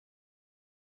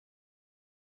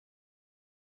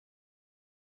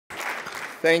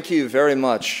Thank you very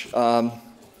much.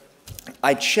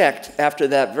 I checked after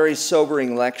that very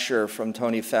sobering lecture from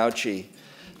Tony Fauci.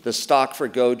 The stock for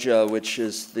Gojo, which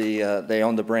is they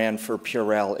own the brand for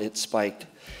Purell, it spiked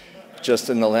just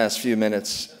in the last few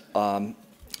minutes.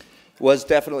 Was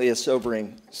definitely a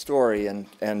sobering story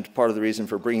and part of the reason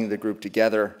for bringing the group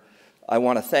together. I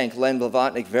want to thank Len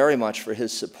Blavatnik very much for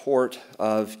his support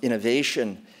of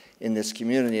innovation in this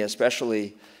community,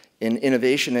 especially in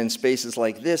innovation in spaces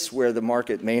like this where the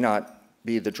market may not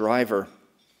be the driver.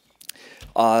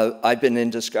 I've been in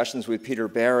discussions with Peter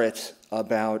Barrett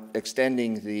about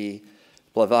extending the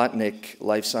Blavatnik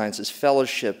Life Sciences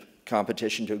Fellowship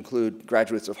competition to include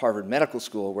graduates of Harvard Medical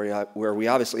School, where we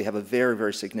obviously have a very,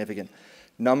 very significant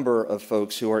number of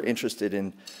folks who are interested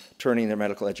in turning their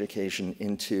medical education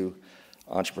into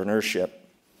entrepreneurship.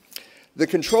 The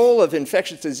control of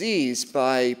infectious disease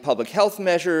by public health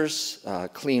measures,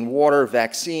 clean water,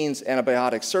 vaccines,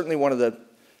 antibiotics, certainly one of the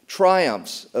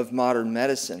triumphs of modern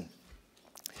medicine.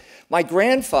 My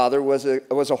grandfather was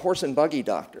a horse and buggy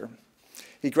doctor.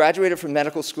 He graduated from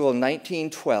medical school in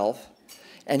 1912,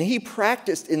 and he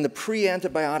practiced in the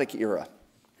pre-antibiotic era.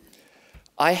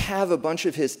 I have a bunch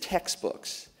of his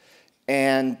textbooks,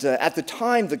 and at the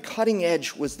time, the cutting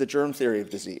edge was the germ theory of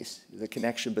disease, the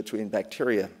connection between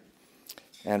bacteria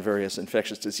and various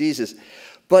infectious diseases.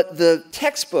 But the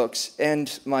textbooks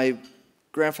and my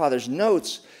grandfather's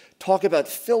notes talk about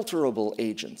filterable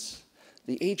agents,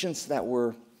 the agents that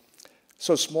were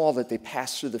so small that they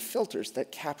passed through the filters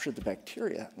that captured the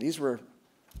bacteria. These were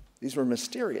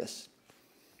mysterious.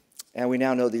 And we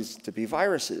now know these to be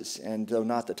viruses. And though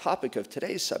not the topic of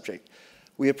today's subject,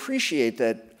 we appreciate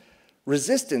that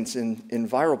resistance in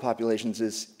viral populations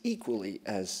is equally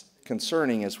as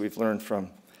concerning as we've learned from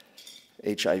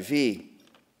HIV.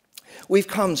 We've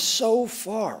come so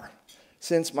far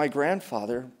since my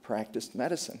grandfather practiced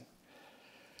medicine.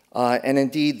 And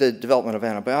indeed, the development of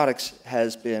antibiotics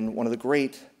has been one of the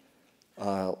great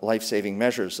life-saving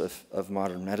measures of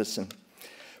modern medicine.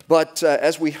 But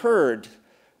as we heard,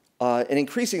 an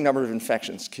increasing number of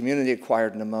infections,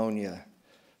 community-acquired pneumonia,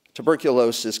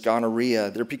 tuberculosis,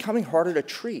 gonorrhea, they're becoming harder to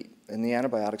treat, and the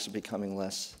antibiotics are becoming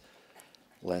less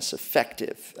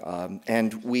effective.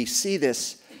 And we see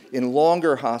this in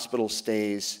longer hospital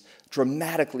stays,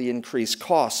 dramatically increased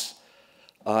costs,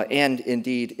 and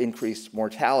indeed increased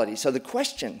mortality. So the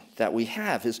question that we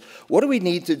have is, what do we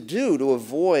need to do to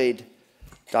avoid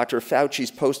Dr.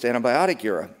 Fauci's post-antibiotic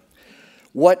era?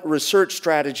 What research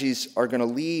strategies are going to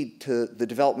lead to the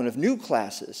development of new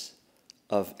classes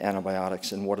of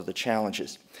antibiotics, and what are the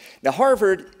challenges? Now,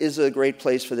 Harvard is a great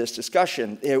place for this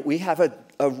discussion. We have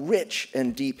a rich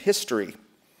and deep history,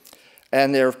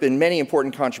 and there have been many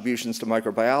important contributions to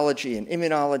microbiology and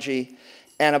immunology,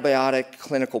 antibiotic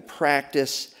clinical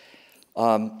practice.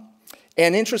 And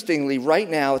interestingly, right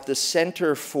now at the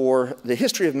Center for the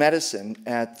History of Medicine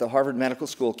at the Harvard Medical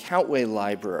School Countway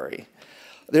Library,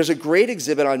 there's a great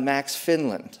exhibit on Max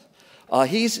Finland.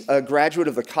 He's a graduate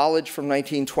of the college from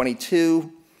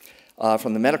 1922,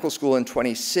 from the medical school in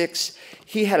 26.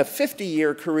 He had a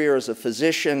 50-year career as a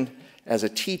physician, as a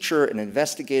teacher, an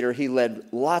investigator. He led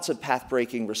lots of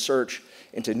path-breaking research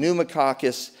into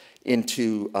pneumococcus,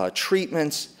 into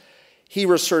treatments. He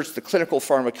researched the clinical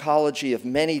pharmacology of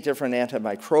many different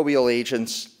antimicrobial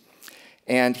agents.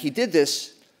 And he did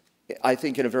this, I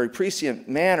think, in a very prescient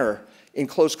manner in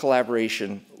close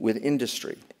collaboration with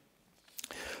industry.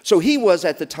 So he was,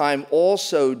 at the time,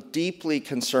 also deeply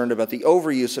concerned about the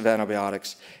overuse of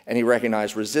antibiotics, and he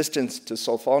recognized resistance to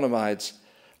sulfonamides,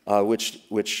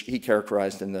 which he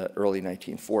characterized in the early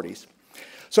 1940s.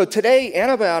 So today,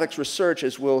 antibiotics research,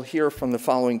 as we'll hear from the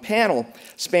following panel,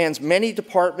 spans many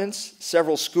departments,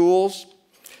 several schools.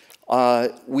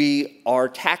 We are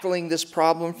tackling this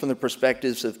problem from the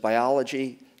perspectives of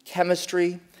biology,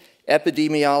 chemistry,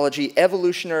 epidemiology,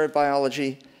 evolutionary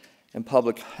biology, and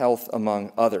public health,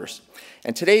 among others.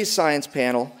 And today's science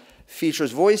panel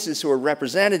features voices who are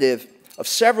representative of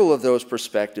several of those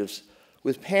perspectives,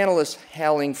 with panelists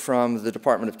hailing from the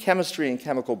Department of Chemistry and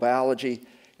Chemical Biology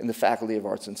in the Faculty of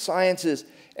Arts and Sciences,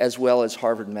 as well as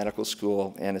Harvard Medical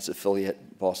School and its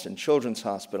affiliate, Boston Children's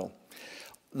Hospital.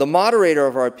 The moderator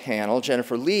of our panel,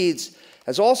 Jennifer Leeds,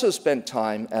 has also spent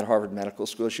time at Harvard Medical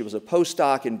School. She was a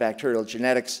postdoc in bacterial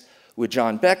genetics with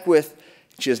John Beckwith.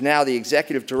 She is now the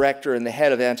executive director and the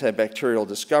head of antibacterial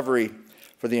discovery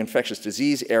for the infectious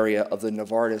disease area of the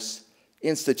Novartis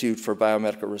Institute for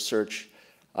Biomedical Research.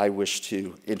 I wish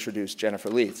to introduce Jennifer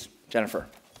Leeds. Jennifer.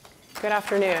 Good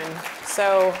afternoon.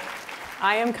 So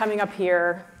I am coming up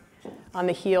here on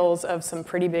the heels of some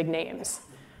pretty big names.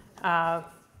 I'm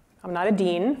not a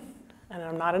dean, and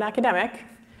I'm not an academic.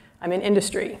 I'm in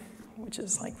industry, which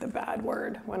is like the bad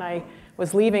word. When I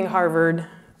was leaving Harvard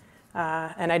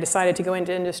and I decided to go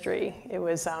into industry, it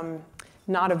was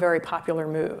not a very popular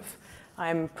move.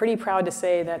 I'm pretty proud to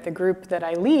say that the group that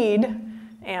I lead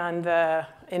and the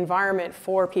environment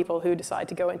for people who decide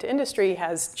to go into industry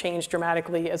has changed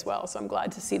dramatically as well, so I'm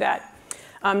glad to see that.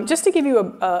 Just to give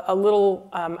you a little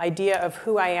idea of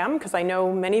who I am, because I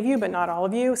know many of you, but not all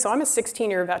of you. So I'm a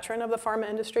 16-year veteran of the pharma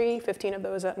industry, 15 of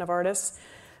those at Novartis.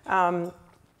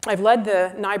 I've led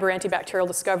the NIBR antibacterial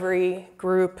discovery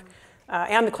group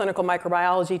and the clinical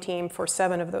microbiology team for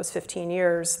 7 of those 15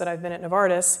 years that I've been at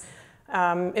Novartis.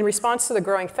 In response to the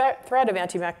growing threat of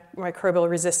antimicrobial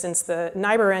resistance, the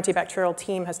NIBR antibacterial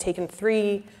team has taken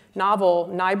 3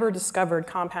 novel NIBR-discovered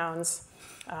compounds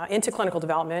into clinical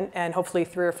development, and hopefully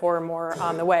 3 or 4 more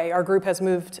on the way. Our group has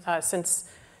moved since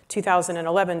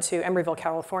 2011 to Emeryville,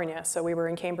 California. So we were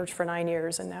in Cambridge for 9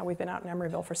 years, and now we've been out in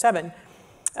Emeryville for 7.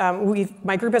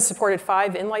 My group has supported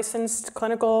 5 in-licensed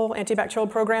clinical antibacterial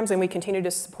programs, and we continue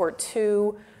to support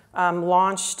 2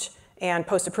 launched and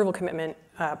post-approval commitment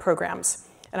programs.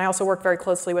 And I also work very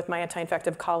closely with my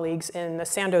anti-infective colleagues in the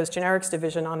Sandoz Generics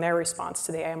division on their response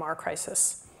to the AMR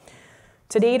crisis.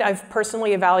 To date, I've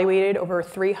personally evaluated over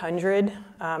 300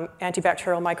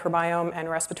 antibacterial microbiome and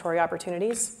respiratory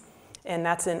opportunities, and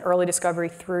that's in early discovery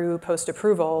through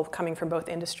post-approval, coming from both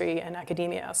industry and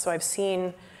academia. So I've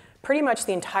seen pretty much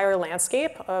the entire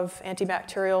landscape of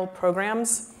antibacterial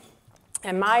programs,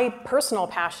 and my personal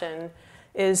passion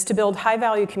is to build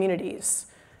high-value communities,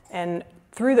 and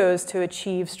through those to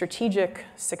achieve strategic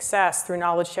success through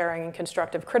knowledge sharing and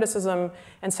constructive criticism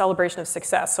and celebration of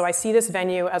success. So I see this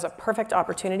venue as a perfect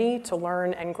opportunity to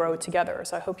learn and grow together.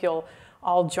 So I hope you'll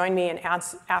all join me in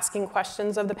asking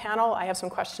questions of the panel. I have some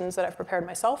questions that I've prepared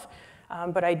myself,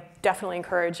 but I definitely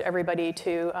encourage everybody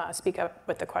to speak up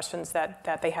with the questions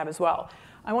that they have as well.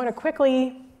 I want to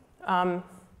quickly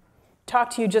talk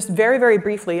to you just very, very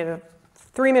briefly in a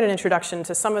 3-minute introduction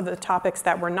to some of the topics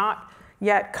that were not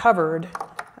yet covered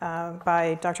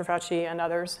by Dr. Fauci and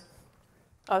others.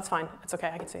 Oh, that's fine. It's OK.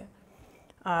 I can see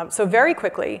it. So very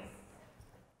quickly,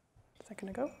 a second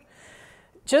ago,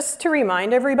 just to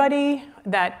remind everybody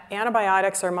that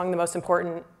antibiotics are among the most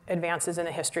important advances in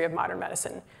the history of modern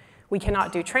medicine. We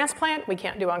cannot do transplant. We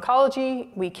can't do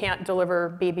oncology. We can't deliver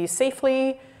babies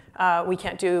safely. We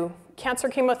can't do cancer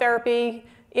chemotherapy,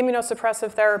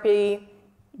 immunosuppressive therapy.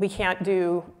 We can't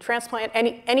do transplant.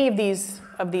 Any of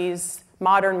these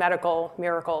modern medical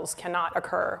miracles cannot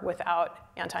occur without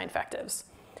anti-infectives.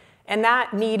 And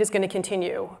that need is going to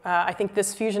continue. I think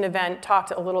this fusion event talked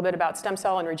a little bit about stem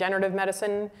cell and regenerative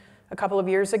medicine a couple of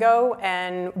years ago.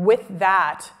 And with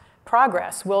that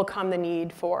progress will come the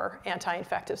need for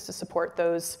anti-infectives to support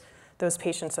those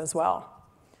patients as well.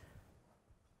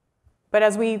 But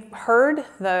as we heard,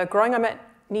 the growing unmet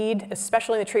need,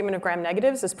 especially in the treatment of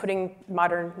gram-negatives, is putting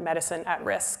modern medicine at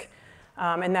risk.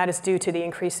 And that is due to the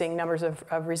increasing numbers of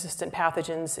resistant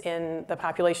pathogens in the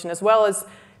population, as well as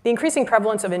the increasing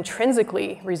prevalence of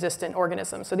intrinsically resistant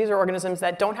organisms. So these are organisms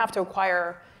that don't have to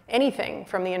acquire anything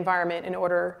from the environment in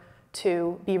order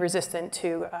to be resistant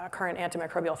to current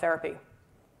antimicrobial therapy.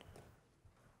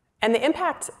 And the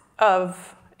impact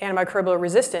of antimicrobial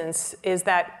resistance is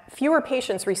that fewer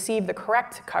patients receive the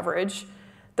correct coverage.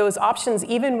 Those options,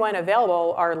 even when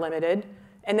available, are limited.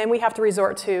 And then we have to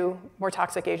resort to more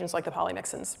toxic agents like the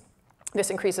polymyxins. This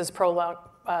increases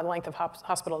length of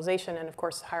hospitalization and, of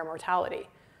course, higher mortality.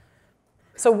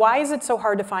 So why is it so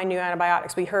hard to find new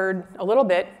antibiotics? We heard a little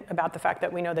bit about the fact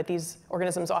that we know that these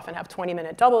organisms often have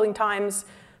 20-minute doubling times,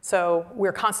 so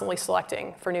we're constantly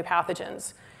selecting for new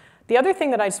pathogens. The other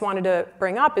thing that I just wanted to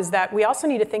bring up is that we also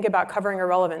need to think about covering a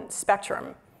relevant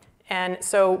spectrum. And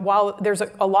so while there's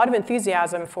a lot of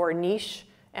enthusiasm for niche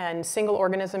and single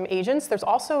organism agents, there's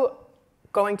also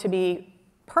going to be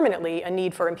permanently a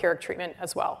need for empiric treatment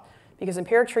as well, because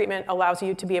empiric treatment allows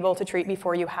you to be able to treat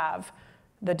before you have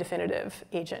the definitive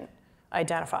agent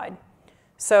identified.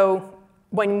 So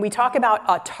when we talk about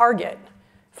a target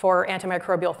for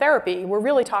antimicrobial therapy, we're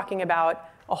really talking about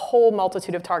a whole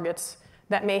multitude of targets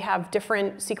that may have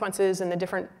different sequences and the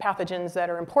different pathogens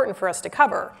that are important for us to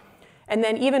cover. And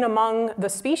then even among the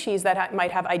species that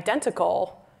might have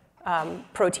identical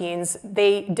proteins,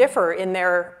 they differ in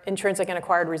their intrinsic and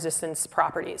acquired resistance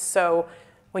properties. So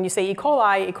when you say E.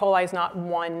 coli is not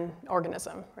one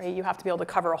organism, right? You have to be able to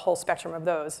cover a whole spectrum of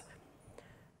those.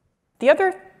 The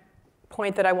other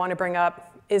point that I want to bring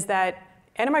up is that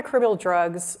antimicrobial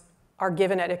drugs are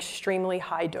given at extremely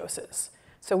high doses.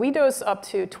 So we dose up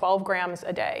to 12 grams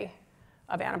a day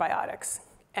of antibiotics.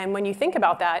 And when you think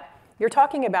about that, you're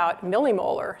talking about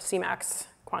millimolar Cmax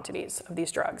quantities of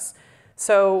these drugs.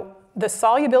 So the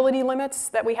solubility limits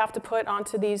that we have to put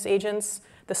onto these agents,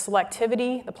 the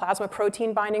selectivity, the plasma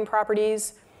protein binding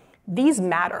properties, these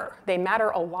matter. They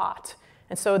matter a lot.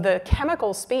 And so the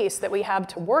chemical space that we have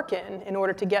to work in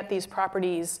order to get these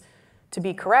properties to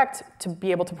be correct, to be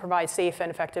able to provide safe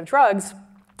and effective drugs,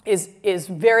 is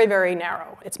very, very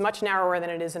narrow. It's much narrower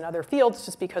than it is in other fields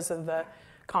just because of the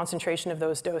concentration of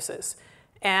those doses.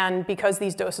 And because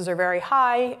these doses are very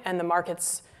high and the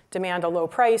markets demand a low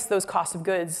price, those costs of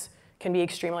goods can be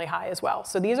extremely high as well.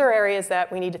 So these are areas that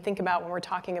we need to think about when we're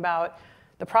talking about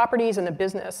the properties and the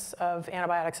business of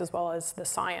antibiotics as well as the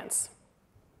science.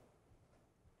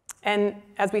 And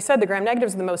as we said, the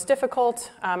gram-negatives are the most difficult.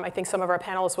 I think some of our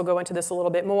panelists will go into this a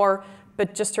little bit more.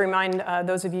 But just to remind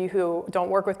those of you who don't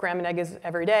work with gram-negatives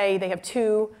every day, they have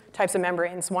two types of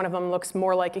membranes. One of them looks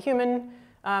more like a human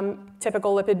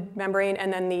typical lipid membrane,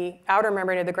 and then the outer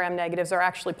membrane of the gram-negatives are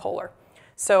actually polar.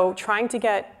 So trying to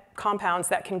get compounds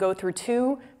that can go through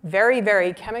two very,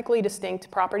 very chemically distinct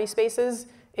property spaces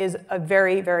is a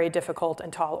very, very difficult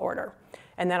and tall order.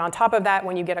 And then on top of that,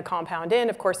 when you get a compound in,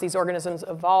 of course, these organisms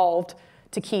evolved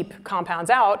to keep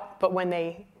compounds out, but when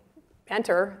they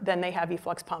enter, then they have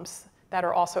efflux pumps that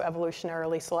are also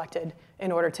evolutionarily selected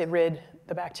in order to rid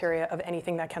the bacteria of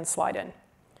anything that can slide in.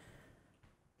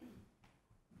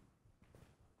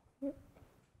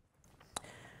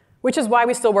 Which is why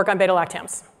we still work on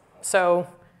beta-lactams. So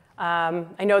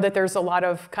I know that there's a lot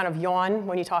of kind of yawn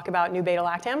when you talk about new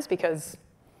beta-lactams because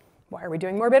why are we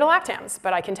doing more beta-lactams?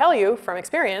 But I can tell you from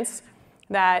experience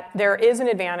that there is an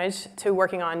advantage to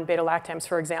working on beta-lactams,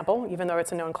 for example, even though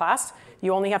it's a known class.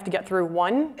 You only have to get through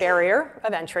one barrier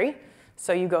of entry.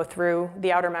 So you go through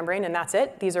the outer membrane, and that's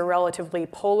it. These are relatively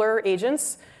polar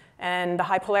agents, and the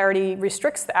high polarity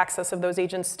restricts the access of those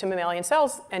agents to mammalian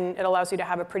cells, and it allows you to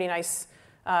have a pretty nice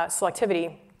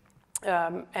selectivity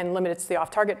and limits the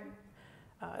off-target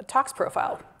tox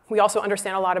profile. We also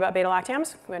understand a lot about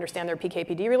beta-lactams. We understand their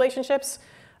PK/PD relationships.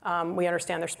 We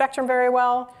understand their spectrum very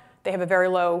well. They have a very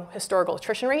low historical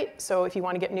attrition rate. So if you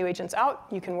want to get new agents out,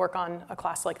 you can work on a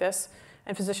class like this.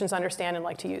 And physicians understand and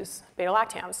like to use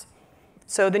beta-lactams.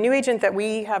 So the new agent that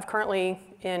we have currently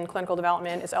in clinical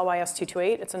development is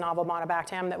LYS-228. It's a novel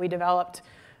monobactam that we developed.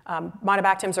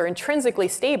 Monobactams are intrinsically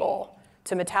stable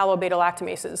to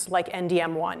metallo-beta-lactamases like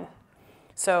NDM1.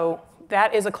 So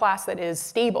that is a class that is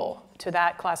stable to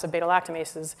that class of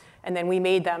beta-lactamases, and then we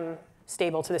made them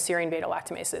stable to the serine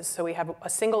beta-lactamases. So we have a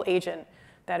single agent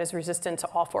that is resistant to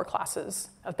all four classes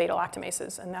of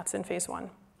beta-lactamases, and that's in phase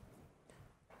 1.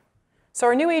 So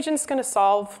our new agent's going to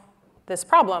solve this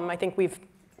problem. I think we've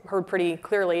heard pretty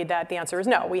clearly that the answer is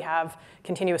no. We have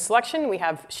continuous selection, we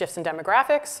have shifts in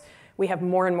demographics, we have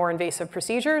more and more invasive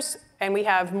procedures, and we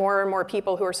have more and more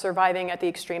people who are surviving at the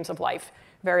extremes of life,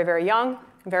 very, very young,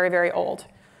 very, very old.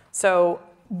 So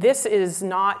this is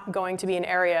not going to be an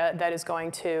area that is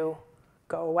going to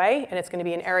go away, and it's going to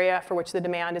be an area for which the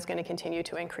demand is going to continue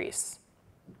to increase.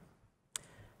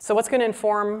 So what's going to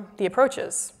inform the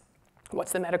approaches?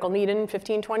 What's the medical need in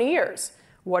 15, 20 years?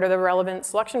 What are the relevant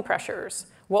selection pressures?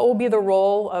 What will be the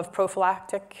role of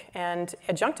prophylactic and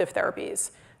adjunctive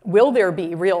therapies? Will there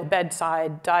be real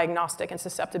bedside diagnostic and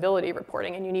susceptibility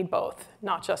reporting? And you need both,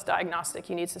 not just diagnostic,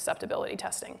 you need susceptibility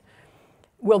testing.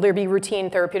 Will there be routine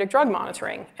therapeutic drug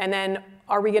monitoring? And then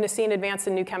are we going to see an advance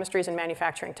in new chemistries and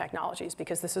manufacturing technologies?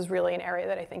 Because this is really an area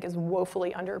that I think is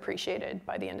woefully underappreciated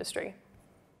by the industry.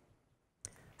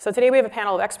 So today we have a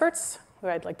panel of experts who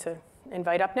I'd like to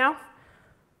invite up now.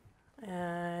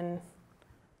 And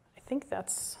I think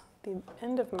that's the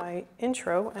end of my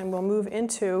intro, and we'll move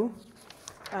into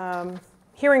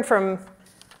hearing from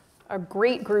a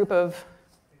great group of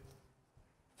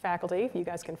faculty, if you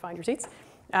guys can find your seats.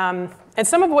 And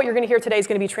some of what you're going to hear today is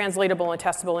going to be translatable and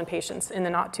testable in patients in the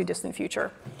not too distant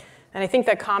future. And I think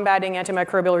that combating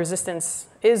antimicrobial resistance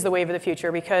is the wave of the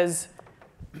future because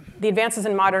the advances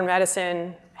in modern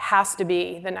medicine has to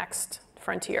be the next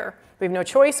frontier. We have no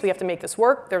choice. We have to make this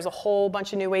work. There's a whole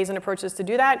bunch of new ways and approaches to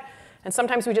do that. And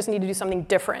sometimes we just need to do something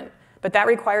different. But that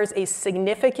requires a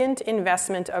significant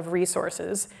investment of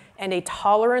resources and a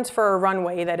tolerance for a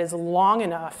runway that is long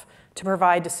enough to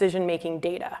provide decision-making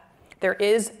data. There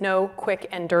is no quick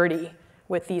and dirty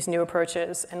with these new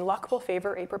approaches, and luck will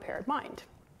favor a prepared mind.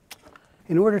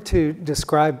 In order to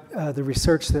describe the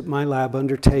research that my lab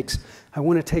undertakes, I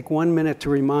want to take 1 minute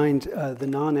to remind the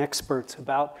non-experts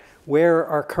about where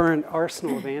our current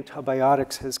arsenal of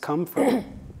antibiotics has come from.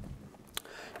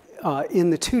 In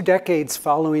the 2 decades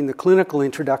following the clinical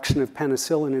introduction of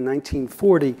penicillin in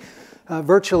 1940,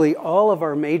 virtually all of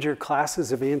our major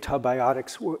classes of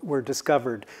antibiotics were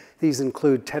discovered. These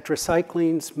include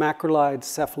tetracyclines, macrolides,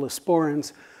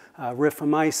 cephalosporins,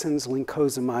 rifamycins,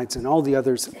 lincosamides, and all the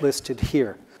others listed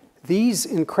here. These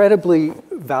incredibly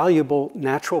valuable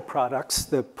natural products,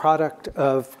 the product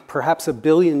of perhaps 1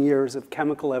 billion years of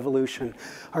chemical evolution,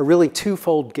 are really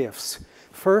twofold gifts.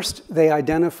 First, they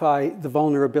identify the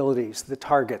vulnerabilities, the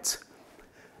targets.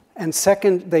 And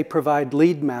second, they provide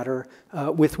lead matter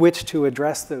with which to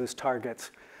address those targets.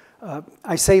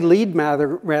 I say lead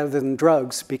matter rather than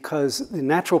drugs because the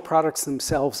natural products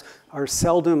themselves are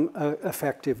seldom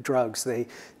effective drugs.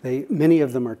 Many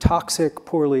of them are toxic,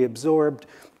 poorly absorbed,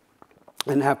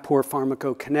 and have poor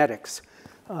pharmacokinetics.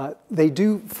 They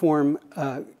do form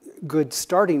good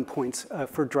starting points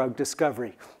for drug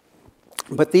discovery.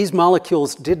 But these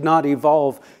molecules did not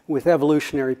evolve with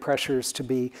evolutionary pressures to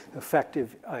be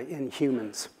effective in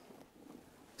humans.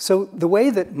 So the way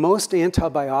that most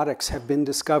antibiotics have been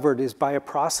discovered is by a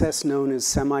process known as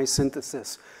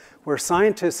semisynthesis, where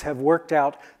scientists have worked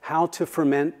out how to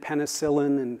ferment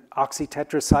penicillin and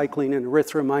oxytetracycline and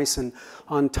erythromycin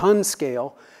on ton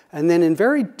scale. And then in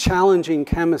very challenging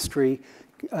chemistry,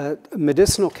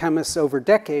 medicinal chemists over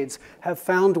decades have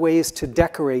found ways to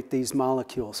decorate these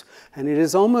molecules. And it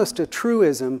is almost a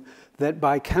truism that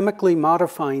by chemically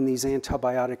modifying these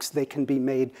antibiotics, they can be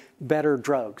made better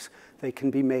drugs. They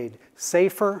can be made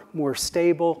safer, more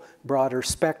stable, broader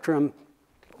spectrum,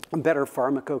 better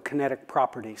pharmacokinetic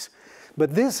properties.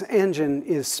 But this engine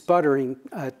is sputtering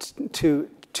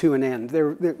to an end.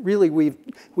 Really,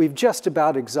 we've just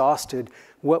about exhausted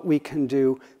what we can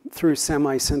do through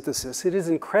semisynthesis. It is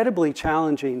incredibly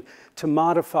challenging to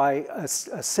modify a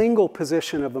single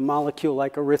position of a molecule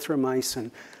like erythromycin,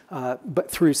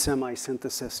 but through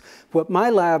semisynthesis. What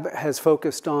my lab has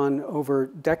focused on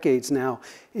over decades now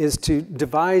is to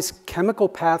devise chemical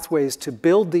pathways to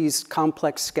build these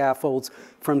complex scaffolds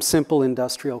from simple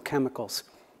industrial chemicals.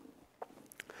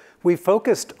 We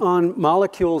focused on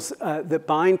molecules that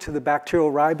bind to the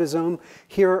bacterial ribosome.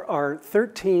 Here are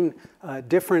 13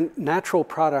 different natural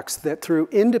products that through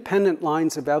independent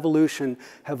lines of evolution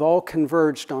have all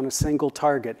converged on a single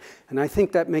target. And I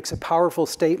think that makes a powerful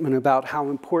statement about how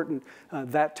important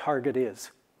that target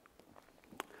is.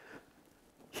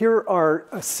 Here are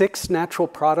 6 natural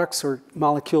products or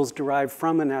molecules derived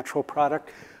from a natural product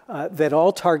that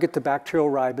all target the bacterial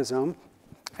ribosome.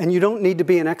 And you don't need to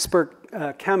be an expert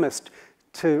chemist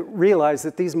to realize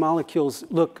that these molecules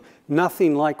look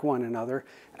nothing like one another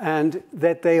and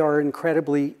that they are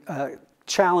incredibly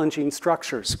challenging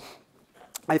structures.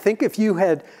 I think if you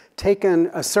had taken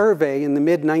a survey in the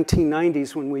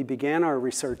mid-1990s when we began our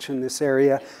research in this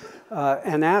area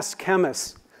and asked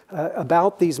chemists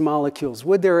about these molecules,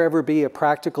 would there ever be a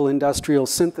practical industrial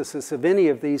synthesis of any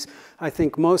of these? I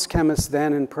think most chemists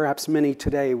then, and perhaps many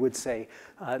today, would say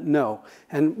no.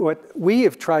 And what we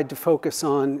have tried to focus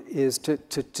on is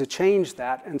to change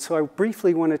that. And so I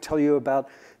briefly want to tell you about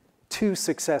 2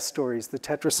 success stories, the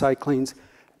tetracyclines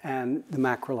and the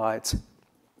macrolides.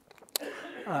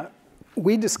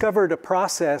 We discovered a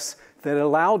process that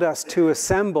allowed us to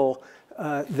assemble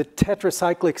the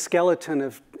tetracyclic skeleton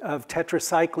of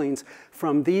tetracyclines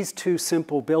from these 2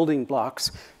 simple building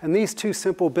blocks. And these 2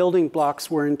 simple building blocks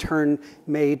were in turn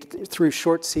made through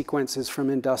short sequences from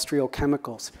industrial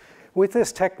chemicals. With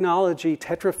this technology,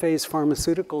 Tetraphase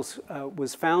Pharmaceuticals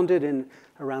was founded in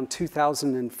around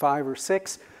 2005 or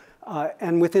 6.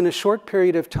 And within a short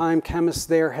period of time, chemists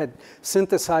there had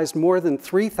synthesized more than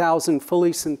 3,000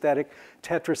 fully synthetic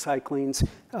tetracyclines.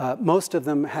 Most of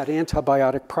them had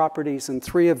antibiotic properties, and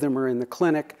 3 of them are in the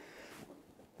clinic.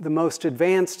 The most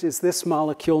advanced is this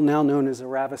molecule, now known as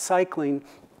eravacycline,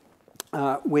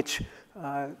 which,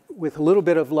 with a little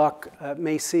bit of luck,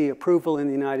 may see approval in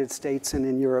the United States and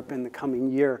in Europe in the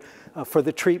coming year for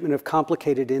the treatment of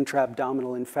complicated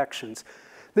intra-abdominal infections.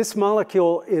 This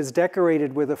molecule is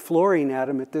decorated with a fluorine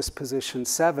atom at this position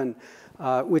 7,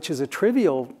 which is a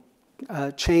trivial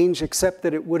change, except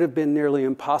that it would have been nearly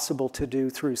impossible to do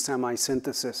through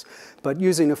semisynthesis. But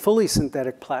using a fully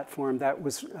synthetic platform, that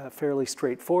was fairly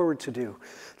straightforward to do.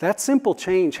 That simple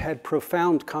change had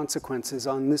profound consequences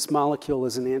on this molecule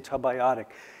as an antibiotic.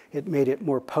 It made it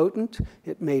more potent,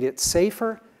 it made it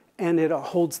safer, and it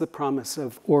holds the promise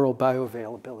of oral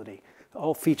bioavailability,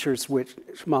 all features which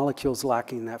molecules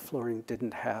lacking that fluorine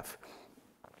didn't have.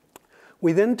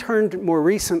 We then turned more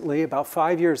recently, about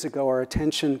 5 years ago, our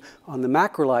attention on the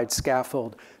macrolide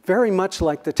scaffold, very much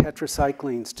like the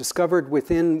tetracyclines. Discovered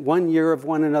within 1 year of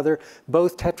one another,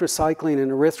 both tetracycline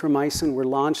and erythromycin were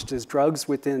launched as drugs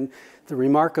within the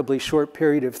remarkably short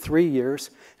period of 3 years,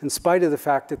 in spite of the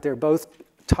fact that they're both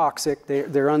toxic.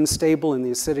 They're unstable in the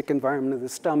acidic environment of the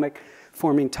stomach,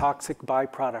 forming toxic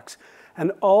byproducts.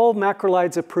 And all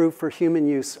macrolides approved for human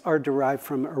use are derived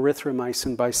from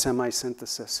erythromycin by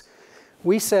semisynthesis.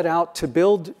 We set out to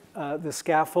build the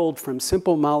scaffold from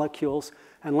simple molecules,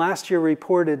 and last year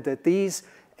reported that these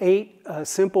 8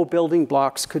 simple building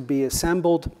blocks could be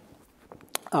assembled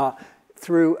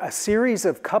through a series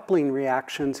of coupling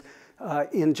reactions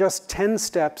in just 10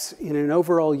 steps in an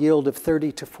overall yield of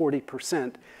 30 to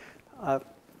 40%.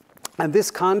 And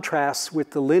this contrasts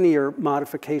with the linear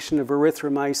modification of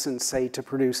erythromycin, say, to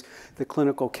produce the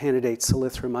clinical candidate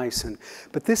solithromycin.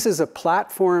 But this is a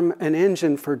platform, an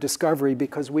engine for discovery,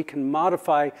 because we can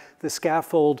modify the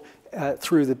scaffold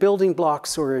through the building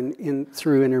blocks or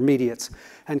through intermediates.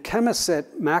 And chemists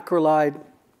at Macrolide,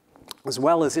 as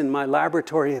well as in my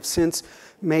laboratory, have since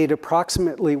made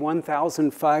approximately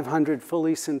 1,500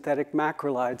 fully synthetic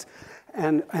macrolides.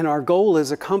 And our goal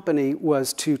as a company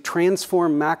was to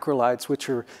transform macrolides, which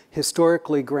are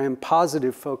historically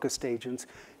gram-positive focused agents,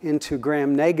 into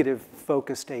gram-negative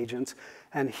focused agents.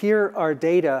 And here are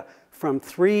data from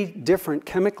 3 different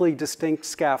chemically distinct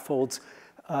scaffolds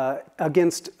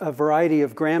against a variety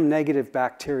of gram-negative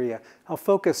bacteria. I'll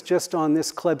focus just on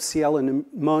this Klebsiella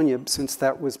pneumonia, since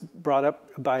that was brought up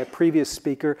by a previous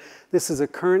speaker. This is a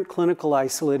current clinical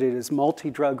isolate. It is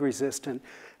multi-drug resistant.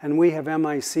 And we have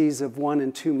MICs of 1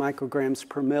 and 2 micrograms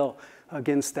per mil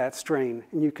against that strain.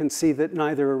 And you can see that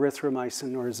neither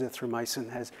erythromycin nor azithromycin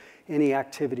has any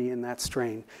activity in that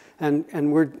strain.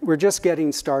 And we're just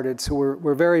getting started, so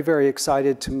we're very, very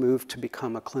excited to move to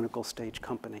become a clinical stage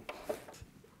company.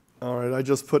 All right, I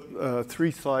just put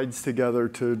 3 slides together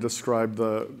to describe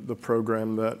the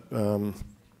program that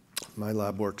my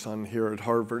lab works on here at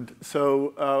Harvard.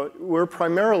 So we're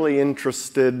primarily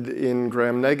interested in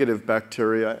gram-negative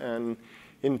bacteria, and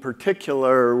in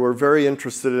particular, we're very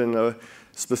interested in a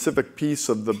specific piece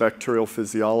of the bacterial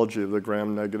physiology of the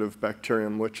gram-negative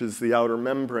bacterium, which is the outer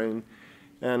membrane.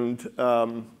 And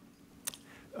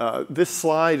this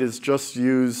slide is just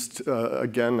used,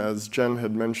 again, as Jen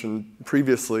had mentioned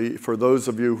previously, for those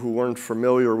of you who weren't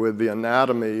familiar with the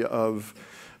anatomy of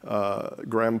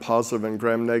gram-positive and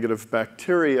gram-negative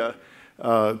bacteria.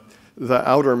 The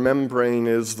outer membrane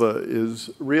is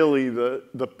really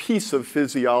the piece of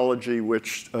physiology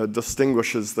which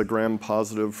distinguishes the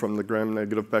gram-positive from the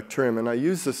gram-negative bacterium. And I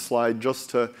use this slide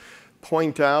just to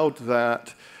point out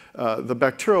that the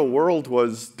bacterial world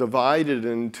was divided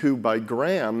in 2 by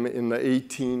gram in the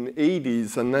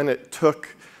 1880s, and then it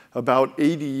took about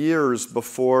 80 years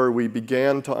before we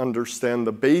began to understand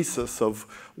the basis of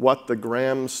what the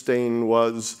gram stain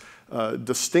was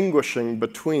distinguishing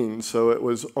between. So it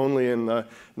was only in the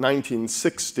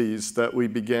 1960s that we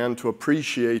began to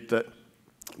appreciate that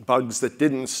bugs that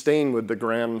didn't stain with the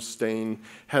gram stain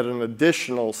had an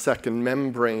additional second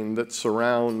membrane that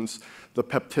surrounds the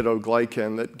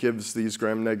peptidoglycan that gives these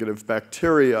gram-negative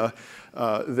bacteria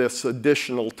this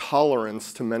additional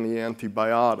tolerance to many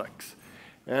antibiotics.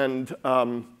 And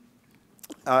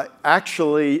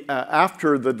actually,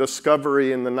 after the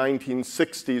discovery in the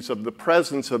 1960s of the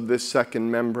presence of this second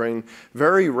membrane,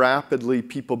 very rapidly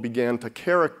people began to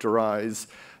characterize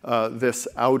this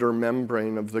outer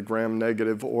membrane of the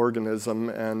gram-negative organism.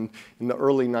 And in the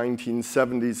early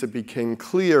 1970s, it became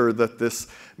clear that this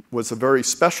was a very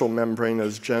special membrane,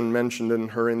 as Jen mentioned in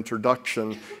her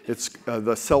introduction. It's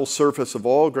the cell surface of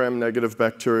all gram-negative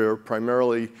bacteria are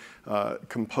primarily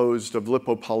composed of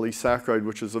lipopolysaccharide,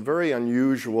 which is a very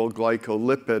unusual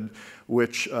glycolipid,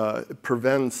 which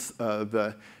prevents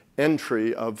the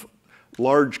entry of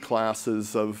large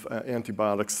classes of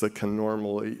antibiotics that can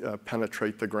normally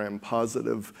penetrate the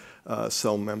gram-positive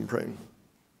cell membrane.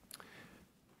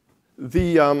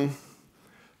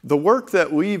 The work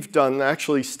that we've done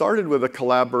actually started with a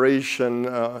collaboration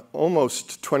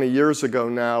almost 20 years ago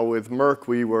now with Merck.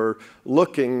 We were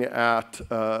looking at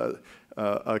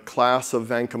a class of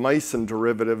vancomycin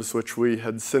derivatives which we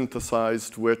had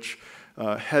synthesized, which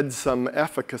had some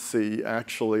efficacy,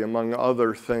 actually, among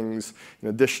other things. In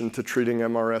addition to treating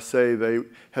MRSA, they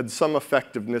had some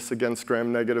effectiveness against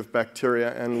gram-negative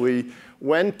bacteria, and we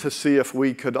went to see if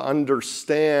we could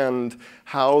understand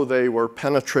how they were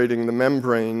penetrating the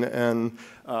membrane, and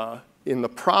in the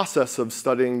process of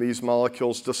studying these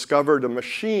molecules, discovered a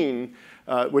machine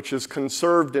which is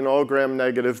conserved in all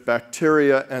gram-negative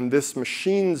bacteria, and this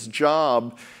machine's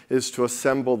job is to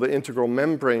assemble the integral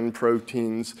membrane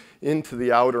proteins into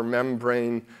the outer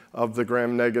membrane of the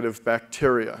gram-negative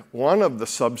bacteria. One of the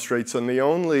substrates, and the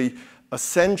only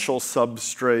essential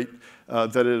substrate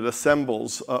that it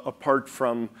assembles, apart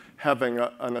from having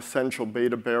an essential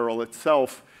beta barrel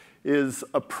itself, is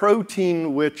a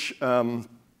protein which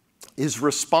is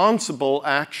responsible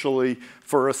actually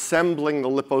for assembling the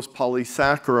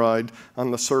lipopolysaccharide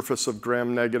on the surface of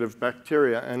gram-negative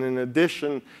bacteria. And in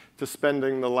addition to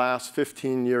spending the last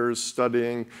 15 years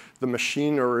studying the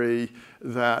machinery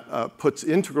that puts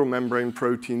integral membrane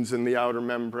proteins in the outer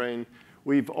membrane,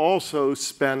 we've also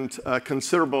spent a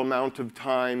considerable amount of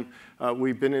time.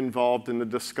 We've been involved in the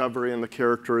discovery and the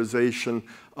characterization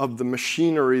of the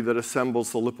machinery that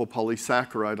assembles the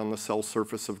lipopolysaccharide on the cell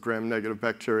surface of gram-negative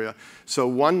bacteria. So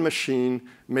one machine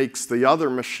makes the other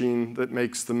machine that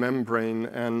makes the membrane,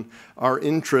 and our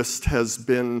interest has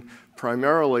been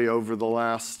primarily over the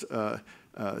last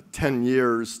 10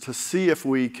 years to see if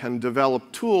we can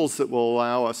develop tools that will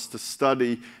allow us to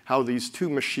study how these two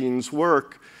machines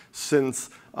work, since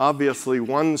obviously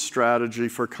one strategy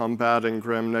for combating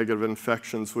gram-negative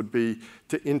infections would be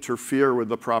to interfere with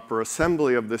the proper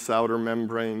assembly of this outer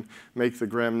membrane, make the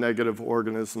gram-negative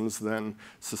organisms then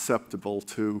susceptible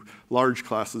to large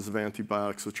classes of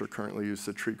antibiotics which are currently used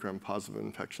to treat gram-positive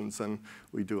infections, and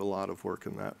we do a lot of work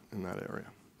in that area.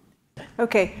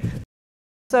 Okay,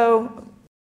 so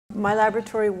my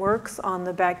laboratory works on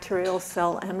the bacterial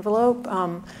cell envelope,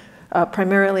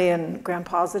 primarily in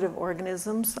gram-positive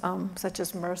organisms, such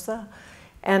as MRSA.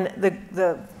 And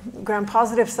the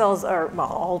gram-positive cells are, well,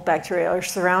 all bacteria are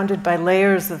surrounded by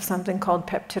layers of something called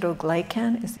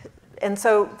peptidoglycan. And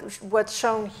so what's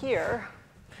shown here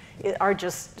are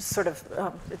just sort of,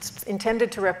 it's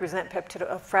intended to represent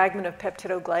a fragment of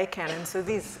peptidoglycan. And so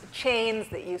these chains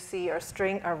that you see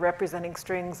are representing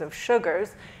strings of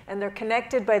sugars, and they're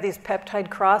connected by these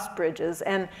peptide cross bridges.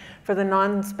 And for the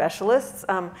non-specialists,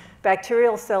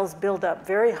 bacterial cells build up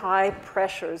very high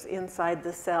pressures inside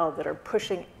the cell that are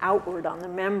pushing outward on the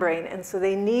membrane. And so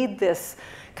they need this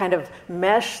kind of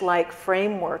mesh-like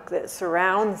framework that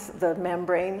surrounds the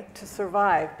membrane to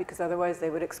survive, because otherwise they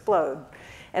would explode.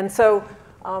 And so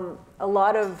a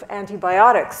lot of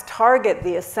antibiotics target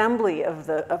the assembly of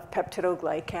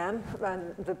peptidoglycan.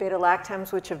 And the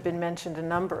beta-lactams, which have been mentioned a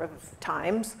number of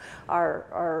times,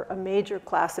 are a major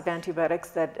class of antibiotics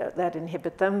that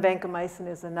inhibit them. Vancomycin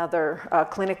is another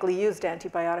clinically used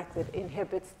antibiotic that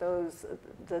inhibits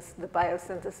the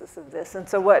biosynthesis of this. And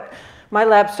so what my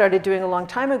lab started doing a long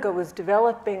time ago was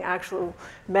developing actual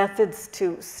methods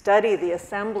to study the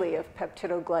assembly of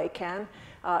peptidoglycan.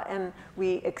 And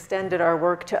we extended our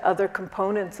work to other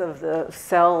components of the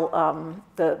cell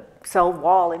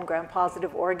wall in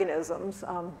gram-positive organisms.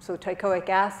 So teichoic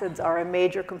acids are a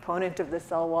major component of the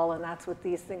cell wall, and that's what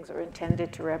these things are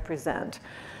intended to represent.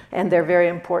 And they're very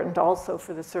important also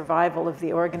for the survival of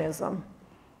the organism.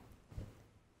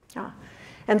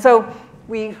 And so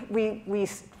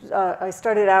I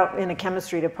started out in a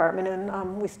chemistry department,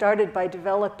 and we started by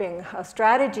developing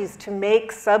strategies to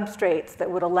make substrates that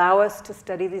would allow us to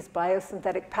study these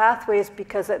biosynthetic pathways,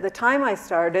 because at the time I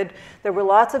started, there were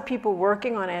lots of people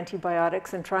working on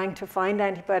antibiotics and trying to find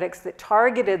antibiotics that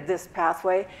targeted this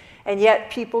pathway, and yet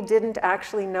people didn't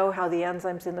actually know how the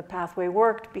enzymes in the pathway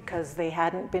worked because they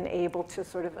hadn't been able to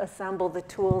sort of assemble the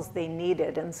tools they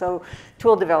needed. And so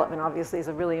tool development obviously is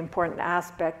a really important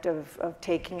aspect of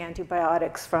taking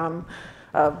antibiotics from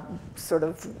sort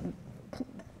of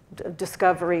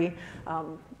discovery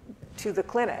to the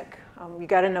clinic. You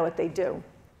got to know what they do.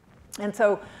 And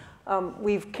so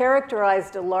we've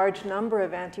characterized a large number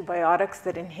of antibiotics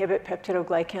that inhibit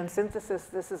peptidoglycan synthesis.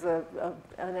 This is an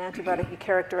antibiotic we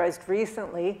characterized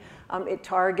recently.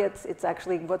 It's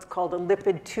actually what's called a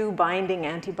lipid 2 binding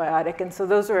antibiotic. And so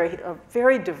those are a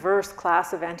very diverse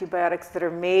class of antibiotics that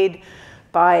are made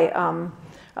by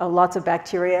lots of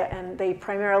bacteria, and they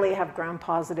primarily have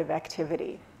gram-positive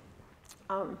activity.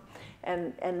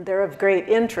 And they're of great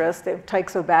interest.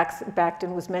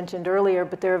 Teixobactin was mentioned earlier,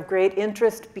 but they're of great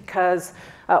interest because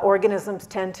organisms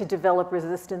tend to develop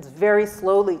resistance very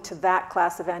slowly to that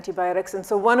class of antibiotics. And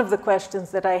so one of the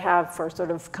questions that I have for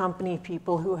sort of company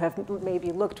people who have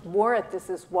maybe looked more at this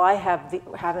is, why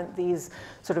haven't these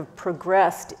sort of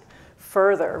progressed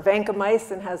further?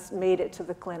 Vancomycin has made it to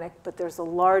the clinic, but there's a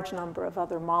large number of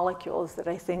other molecules that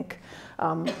I think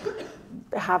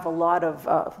have a lot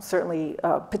of certainly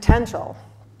potential.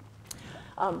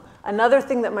 Another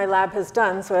thing that my lab has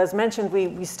done, so as mentioned,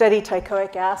 we study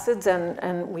teichoic acids,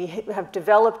 and we have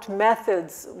developed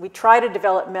methods. We try to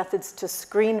develop methods to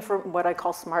screen for what I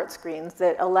call smart screens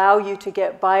that allow you to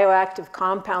get bioactive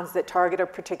compounds that target a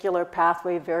particular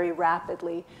pathway very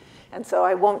rapidly. And so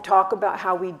I won't talk about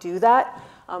how we do that,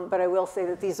 but I will say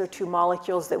that these are two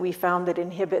molecules that we found that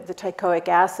inhibit the teichoic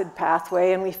acid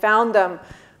pathway, and we found them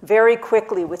very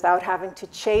quickly without having to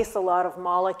chase a lot of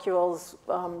molecules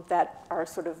that are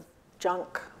sort of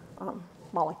junk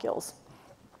molecules.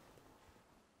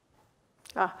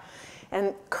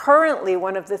 And currently,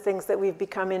 one of the things that we've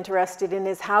become interested in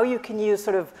is how you can use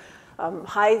sort of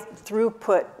high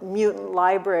throughput mutant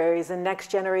libraries and next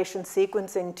generation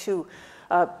sequencing to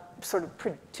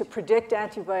to predict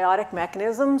antibiotic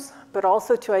mechanisms, but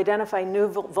also to identify new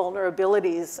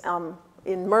vulnerabilities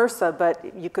in MRSA,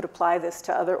 but you could apply this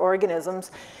to other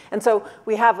organisms. And so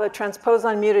we have a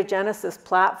transposon mutagenesis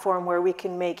platform where we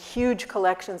can make huge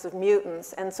collections of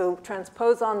mutants. And so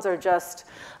transposons are just,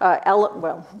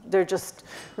 they're just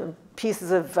pieces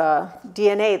of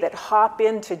DNA that hop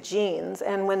into genes.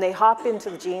 And when they hop into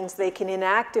the genes, they can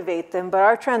inactivate them. But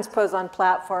our transposon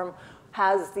platform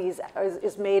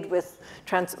is made with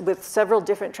several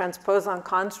different transposon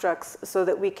constructs so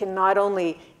that we can not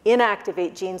only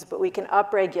inactivate genes, but we can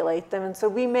upregulate them. And so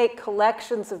we make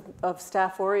collections of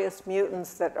Staph aureus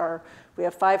mutants we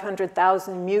have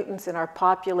 500,000 mutants in our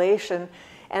population.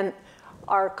 And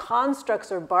our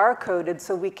constructs are barcoded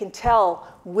so we can tell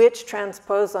which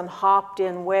transposon hopped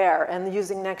in where. And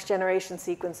using next generation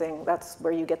sequencing, that's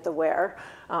where you get the where.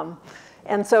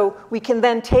 And so we can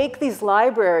then take these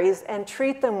libraries and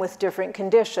treat them with different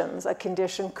conditions. A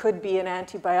condition could be an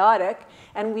antibiotic,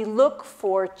 and we look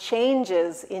for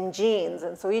changes in genes.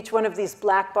 And so each one of these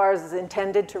black bars is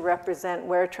intended to represent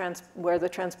where the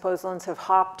transposons have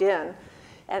hopped in.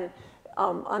 And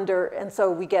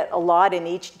so we get a lot in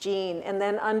each gene. And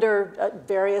then under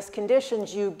various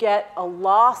conditions, you get a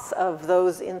loss of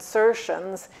those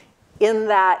insertions in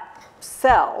that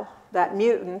cell, that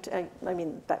mutant. I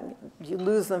mean, that you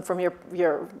lose them from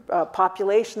your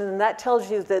population, and that tells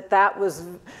you that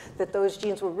those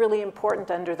genes were really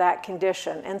important under that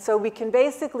condition. And so we can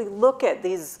basically look at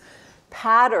these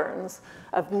patterns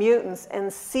of mutants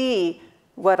and see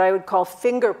what I would call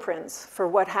fingerprints for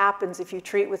what happens if you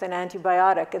treat with an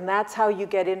antibiotic. And that's how you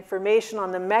get information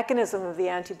on the mechanism of the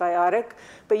antibiotic,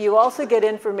 but you also get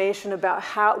information about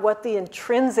what the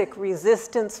intrinsic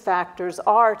resistance factors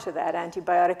are to that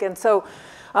antibiotic. And so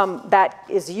that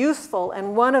is useful.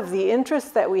 And one of the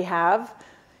interests that we have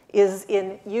is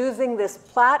in using this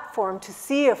platform to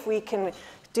see if we can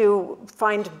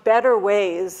find better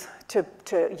ways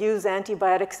to use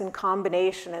antibiotics in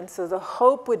combination. And so the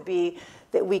hope would be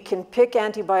that we can pick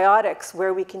antibiotics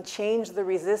where we can change the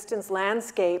resistance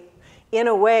landscape in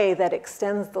a way that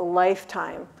extends the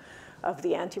lifetime of the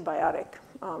antibiotic.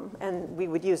 And we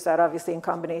would use that obviously in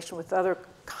combination with other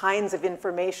kinds of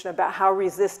information about how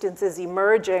resistance is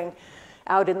emerging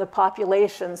out in the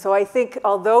population. So I think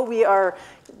although we are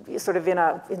sort of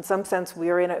in some sense,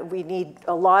 we need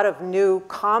a lot of new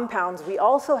compounds, we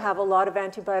also have a lot of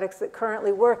antibiotics that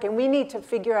currently work, and we need to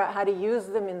figure out how to use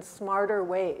them in smarter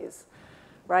ways,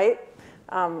 right?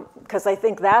 Because I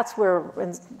think that's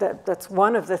that's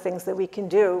one of the things that we can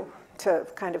do to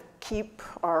kind of keep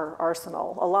our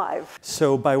arsenal alive.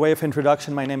 So by way of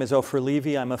introduction, my name is Ofer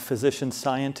Levy. I'm a physician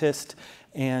scientist,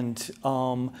 and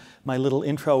my little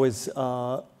intro is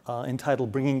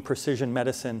entitled Bringing Precision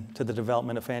Medicine to the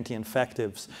Development of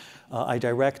Anti-Infectives. I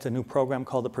direct a new program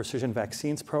called the Precision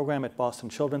Vaccines Program at Boston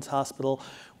Children's Hospital,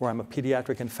 where I'm a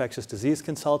pediatric infectious disease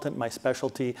consultant. My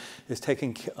specialty is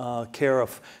taking care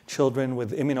of children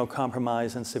with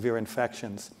immunocompromised and severe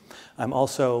infections. I'm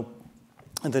also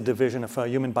in the Division of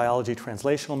Human Biology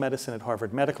Translational Medicine at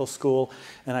Harvard Medical School,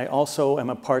 and I also am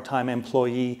a part-time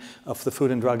employee of the Food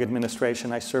and Drug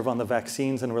Administration. I serve on the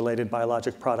Vaccines and Related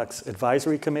Biologic Products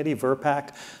Advisory Committee,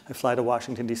 VRPAC. I fly to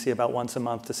Washington, D.C. about once a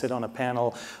month to sit on a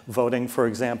panel voting, for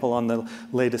example, on the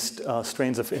latest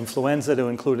strains of influenza to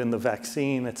include in the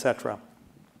vaccine, et cetera.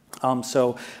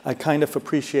 So I kind of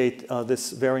appreciate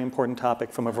this very important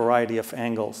topic from a variety of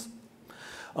angles.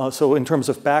 So in terms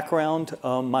of background,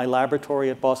 my laboratory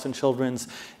at Boston Children's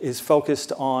is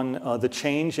focused on the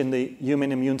change in the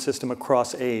human immune system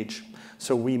across age.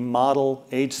 So we model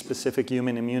age-specific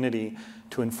human immunity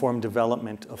to inform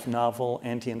development of novel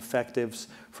anti-infectives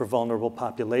for vulnerable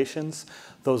populations.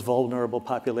 Those vulnerable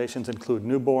populations include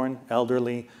newborn,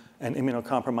 elderly, and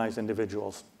immunocompromised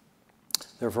individuals.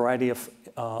 There are a variety of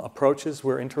approaches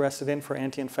we're interested in for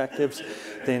anti-infectives.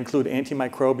 They include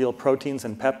antimicrobial proteins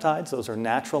and peptides. Those are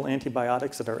natural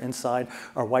antibiotics that are inside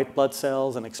our white blood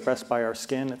cells and expressed by our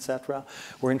skin, et cetera.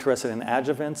 We're interested in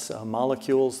adjuvants,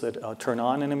 molecules that turn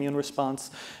on an immune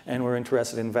response, and we're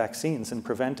interested in vaccines and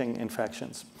preventing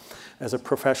infections. As a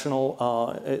professional,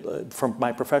 from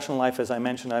my professional life, as I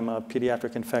mentioned, I'm a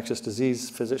pediatric infectious disease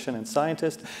physician and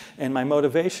scientist, and my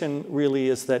motivation really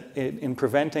is that in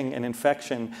preventing an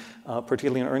infection,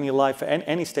 particularly in early life,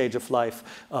 any stage of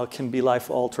life, can be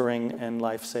life-altering and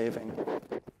life-saving.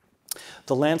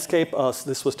 The landscape,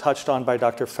 this was touched on by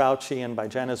Dr. Fauci and by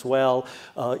Jen as well.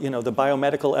 The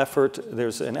biomedical effort,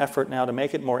 there's an effort now to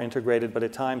make it more integrated, but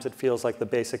at times it feels like the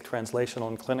basic translational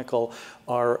and clinical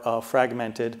are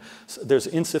fragmented. So there's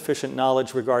insufficient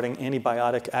knowledge regarding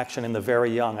antibiotic action in the very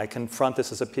young. I confront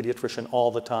this as a pediatrician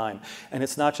all the time. And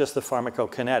it's not just the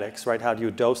pharmacokinetics, right? How do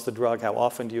you dose the drug? How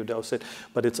often do you dose it?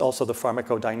 But it's also the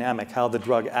pharmacodynamic, how the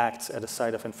drug acts at a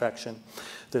site of infection.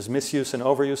 There's misuse and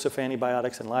overuse of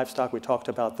antibiotics in livestock. We talked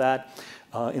about that.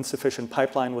 Insufficient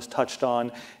pipeline was touched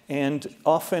on. And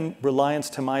often reliance,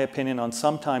 to my opinion, on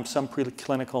sometimes some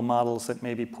preclinical models that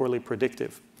may be poorly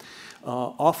predictive.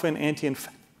 Often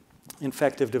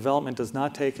anti-infective development does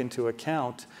not take into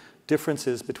account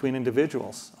differences between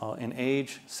individuals in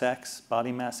age, sex,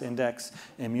 body mass index,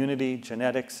 immunity,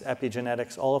 genetics,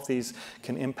 epigenetics. All of these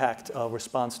can impact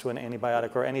response to an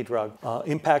antibiotic or any drug.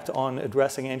 Impact on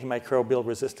addressing antimicrobial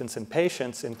resistance in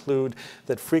patients include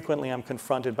that frequently I'm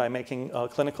confronted by making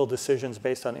clinical decisions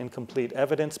based on incomplete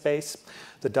evidence base,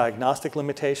 the diagnostic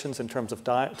limitations in terms of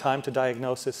time to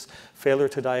diagnosis, failure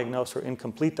to diagnose or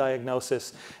incomplete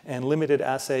diagnosis, and limited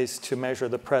assays to measure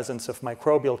the presence of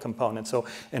microbial components. So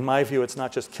in my view, it's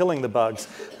not just killing the bugs,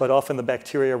 but often the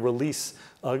bacteria release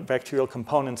bacterial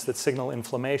components that signal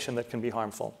inflammation that can be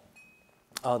harmful.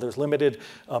 There's limited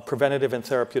preventative and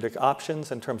therapeutic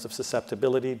options in terms of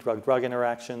susceptibility, drug-drug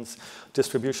interactions,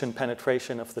 distribution,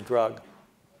 penetration of the drug.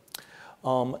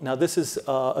 Now, this is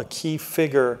a key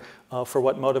figure for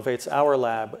what motivates our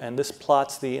lab, and this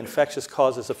plots the infectious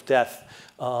causes of death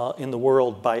in the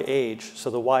world by age.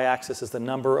 So the y-axis is the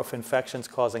number of infections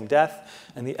causing death,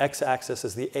 and the x-axis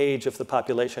is the age of the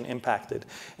population impacted.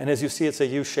 And as you see, it's a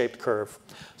U-shaped curve.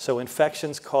 So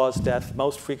infections cause death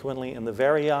most frequently in the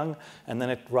very young, and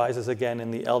then it rises again in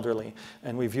the elderly.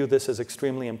 And we view this as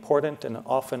extremely important and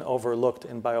often overlooked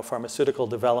in biopharmaceutical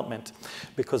development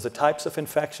because the types of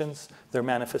infections, their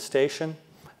manifestation,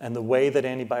 and the way that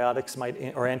antibiotics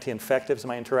or anti-infectives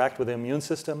might interact with the immune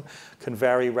system can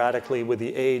vary radically with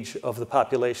the age of the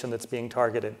population that's being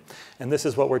targeted. And this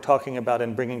is what we're talking about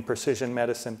in bringing precision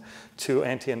medicine to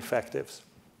anti-infectives.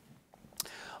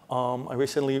 I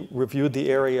recently reviewed the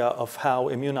area of how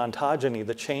immune ontogeny,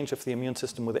 the change of the immune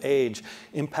system with age,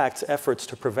 impacts efforts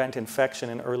to prevent infection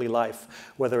in early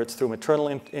life, whether it's through maternal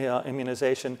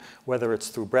immunization, whether it's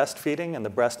through breastfeeding, and the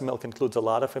breast milk includes a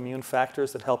lot of immune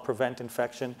factors that help prevent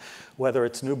infection, whether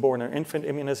it's newborn or infant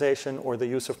immunization, or the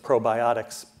use of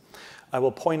probiotics. I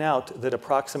will point out that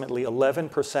approximately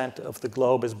 11% of the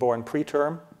globe is born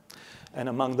preterm, and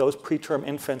among those preterm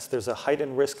infants, there's a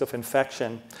heightened risk of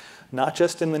infection, not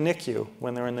just in the NICU,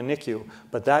 when they're in the NICU,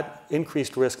 but that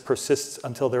increased risk persists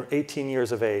until they're 18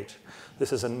 years of age.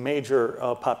 This is a major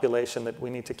population that we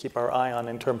need to keep our eye on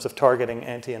in terms of targeting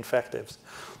anti-infectives.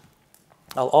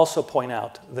 I'll also point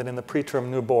out that in the preterm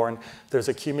newborn, there's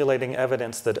accumulating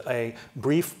evidence that a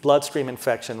brief bloodstream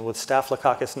infection with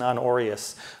Staphylococcus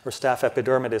non-aureus or Staph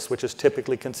epidermidis, which is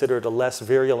typically considered a less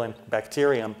virulent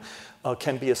bacterium,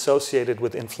 can be associated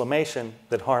with inflammation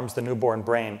that harms the newborn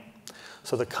brain.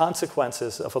 So the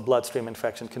consequences of a bloodstream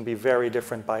infection can be very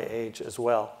different by age as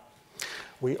well.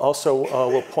 We also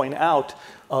will point out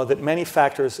that many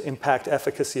factors impact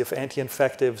efficacy of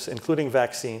anti-infectives, including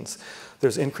vaccines.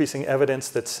 There's increasing evidence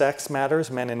that sex matters.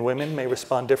 Men and women may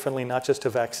respond differently, not just to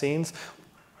vaccines,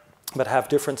 but have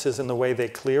differences in the way they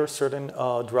clear certain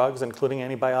drugs, including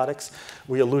antibiotics.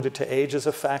 We alluded to age as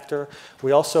a factor.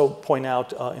 We also point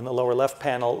out in the lower left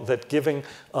panel that giving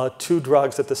 2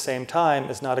 drugs at the same time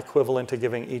is not equivalent to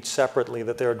giving each separately,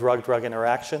 that there are drug-drug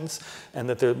interactions, and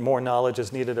that there more knowledge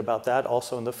is needed about that,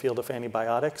 also in the field of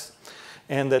antibiotics,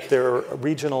 and that there are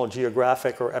regional,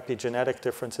 geographic, or epigenetic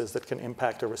differences that can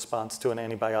impact a response to an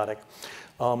antibiotic.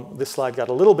 This slide got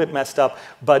a little bit messed up,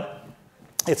 but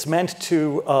it's meant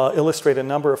to illustrate a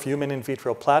number of human in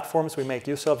vitro platforms we make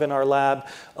use of in our lab.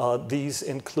 These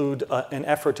include an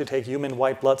effort to take human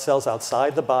white blood cells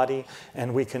outside the body,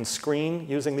 and we can screen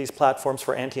using these platforms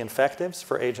for anti-infectives,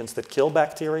 for agents that kill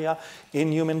bacteria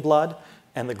in human blood.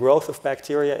 And the growth of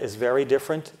bacteria is very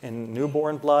different in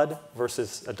newborn blood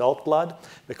versus adult blood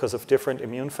because of different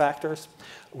immune factors.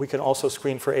 We can also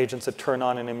screen for agents that turn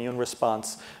on an immune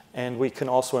response. And we can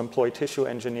also employ tissue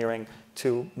engineering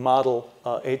to model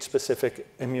age-specific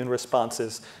immune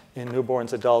responses in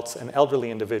newborns, adults, and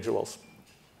elderly individuals.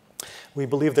 We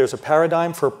believe there's a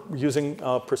paradigm for using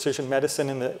precision medicine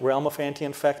in the realm of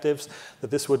anti-infectives, that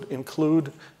this would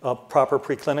include proper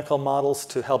preclinical models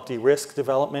to help de-risk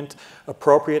development,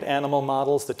 appropriate animal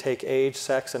models that take age,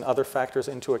 sex, and other factors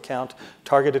into account,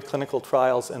 targeted clinical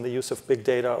trials, and the use of big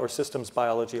data or systems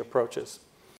biology approaches.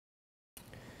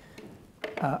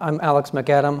 I'm Alex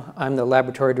McAdam. I'm the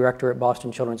laboratory director at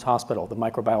Boston Children's Hospital, the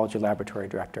microbiology laboratory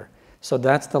director. So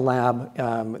that's the lab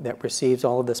that receives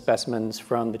all of the specimens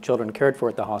from the children cared for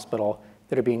at the hospital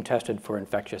that are being tested for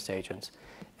infectious agents.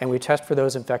 And we test for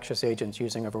those infectious agents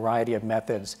using a variety of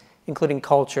methods, including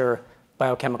culture,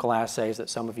 biochemical assays that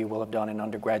some of you will have done in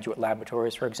undergraduate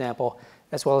laboratories, for example,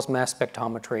 as well as mass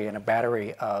spectrometry and a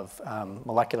battery of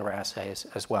molecular assays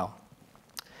as well.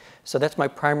 So that's my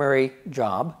primary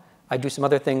job. I do some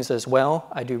other things as well.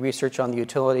 I do research on the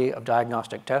utility of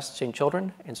diagnostic tests in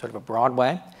children in sort of a broad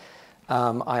way.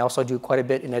 I also do quite a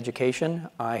bit in education.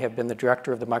 I have been the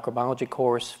director of the microbiology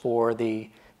course for the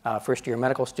first-year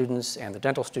medical students and the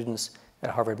dental students at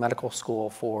Harvard Medical School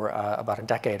for about a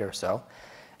decade or so.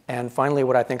 And finally,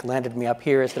 what I think landed me up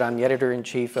here is that I'm the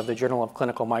editor-in-chief of the Journal of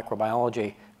Clinical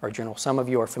Microbiology, or journal some of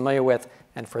you are familiar with,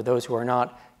 and for those who are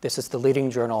not, this is the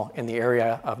leading journal in the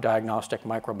area of diagnostic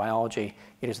microbiology.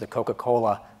 It is the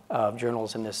Coca-Cola of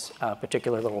journals in this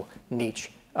particular little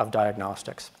niche of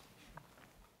diagnostics.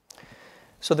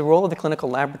 So the role of the clinical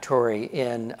laboratory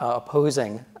in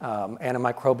opposing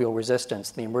antimicrobial resistance,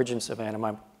 the emergence of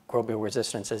antimicrobial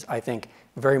resistance is, I think,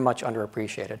 very much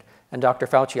underappreciated. And Dr.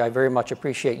 Fauci, I very much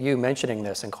appreciate you mentioning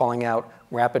this and calling out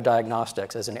rapid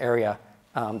diagnostics as an area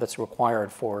that's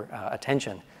required for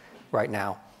attention right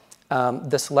now.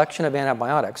 The selection of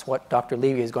antibiotics, what Dr.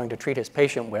 Levy is going to treat his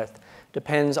patient with,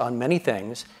 depends on many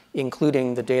things,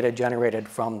 including the data generated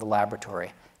from the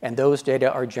laboratory. And those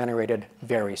data are generated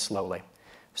very slowly.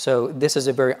 So this is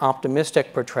a very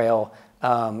optimistic portrayal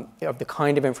of the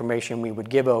kind of information we would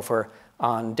give over.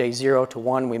 On day 0 to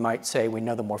 1, we might say we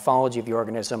know the morphology of the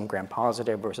organism,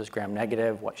 gram-positive versus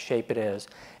gram-negative, what shape it is,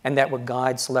 and that would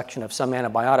guide selection of some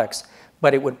antibiotics,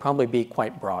 but it would probably be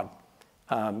quite broad.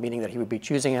 Meaning that he would be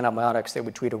choosing antibiotics that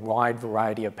would treat a wide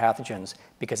variety of pathogens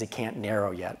because he can't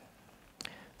narrow yet.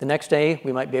 The next day,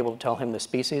 we might be able to tell him the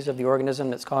species of the organism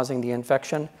that's causing the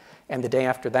infection, and the day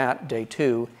after that, day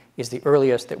 2, is the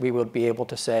earliest that we would be able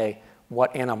to say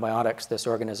what antibiotics this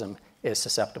organism is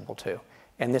susceptible to.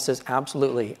 And this is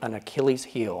absolutely an Achilles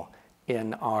heel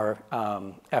in our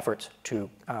efforts to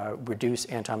reduce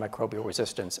antimicrobial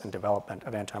resistance and development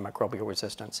of antimicrobial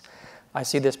resistance. I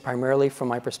see this primarily from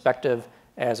my perspective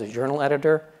as a journal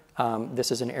editor.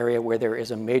 This is an area where there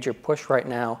is a major push right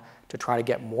now to try to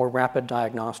get more rapid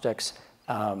diagnostics,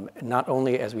 not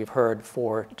only, as we've heard,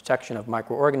 for detection of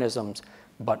microorganisms,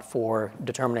 but for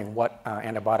determining what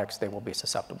antibiotics they will be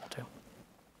susceptible to.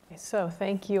 So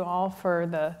thank you all for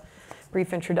the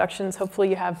brief introductions. Hopefully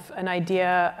you have an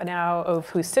idea now of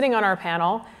who's sitting on our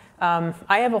panel.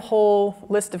 I have a whole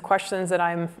list of questions that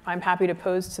I'm happy to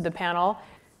pose to the panel.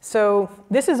 So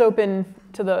this is open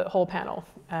to the whole panel.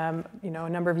 A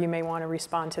number of you may want to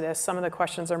respond to this. Some of the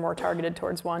questions are more targeted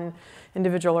towards one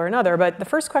individual or another. But the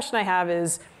first question I have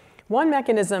is, one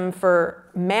mechanism for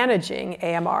managing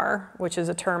AMR, which is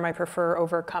a term I prefer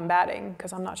over combating,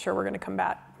 because I'm not sure we're going to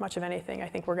combat much of anything. I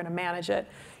think we're going to manage it,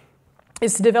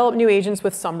 is to develop new agents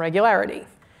with some regularity,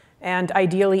 and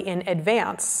ideally in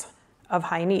advance of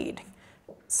high need.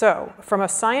 So from a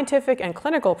scientific and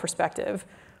clinical perspective,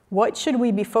 what should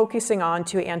we be focusing on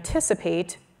to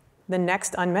anticipate the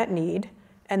next unmet need?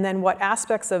 And then what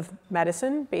aspects of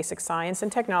medicine, basic science,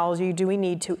 and technology do we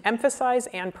need to emphasize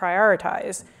and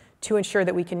prioritize to ensure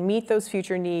that we can meet those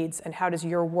future needs, and how does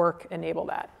your work enable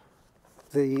that?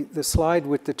 The slide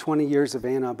with the 20 years of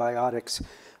antibiotics,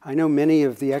 I know many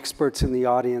of the experts in the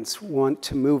audience want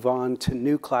to move on to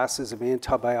new classes of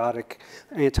antibiotics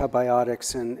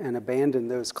and abandon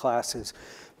those classes.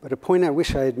 But a point I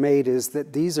wish I had made is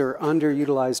that these are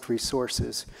underutilized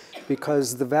resources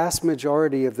because the vast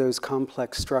majority of those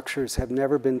complex structures have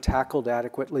never been tackled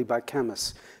adequately by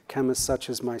chemists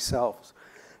such as myself.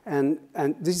 And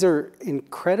these are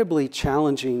incredibly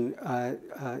challenging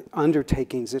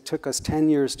undertakings. It took us 10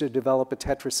 years to develop a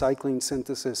tetracycline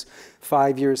synthesis,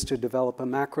 5 years to develop a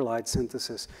macrolide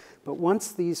synthesis. But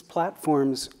once these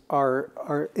platforms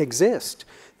exist,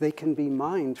 they can be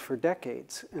mined for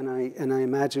decades. And I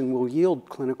imagine will yield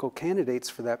clinical candidates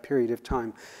for that period of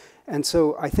time. And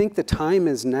so I think the time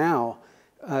is now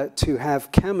to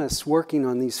have chemists working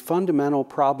on these fundamental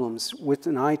problems with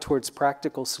an eye towards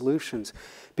practical solutions,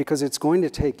 because it's going to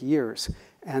take years.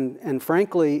 And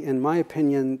frankly, in my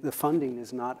opinion, the funding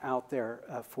is not out there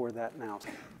for that now.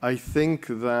 I think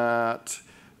that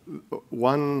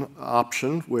one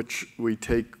option, which we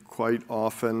take quite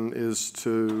often, is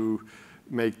to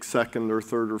make second or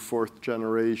third or fourth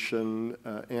generation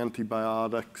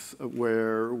antibiotics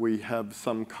where we have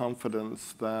some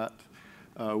confidence that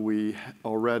we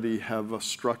already have a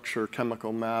structure,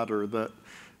 chemical matter, that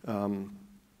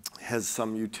has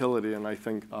some utility, and I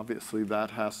think obviously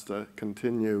that has to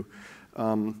continue.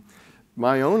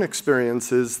 My own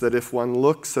experience is that if one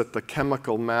looks at the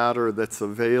chemical matter that's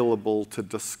available to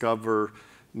discover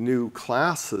new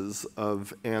classes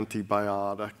of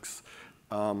antibiotics,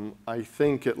 I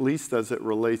think, at least as it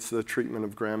relates to the treatment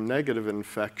of gram-negative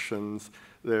infections,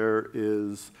 there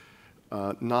is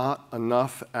not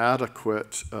enough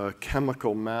adequate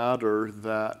chemical matter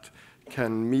that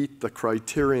can meet the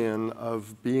criterion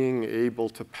of being able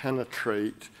to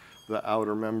penetrate the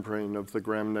outer membrane of the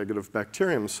gram-negative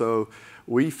bacterium. So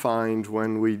we find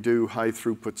when we do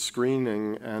high-throughput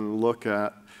screening and look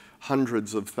at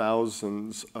hundreds of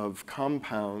thousands of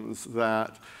compounds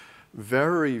that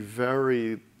very,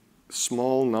 very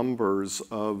small numbers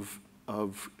of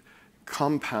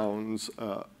compounds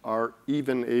are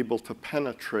even able to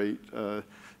penetrate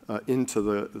into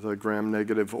the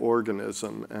gram-negative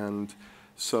organism. And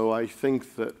so I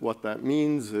think that what that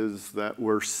means is that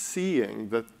we're seeing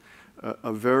that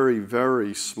a very,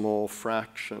 very small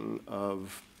fraction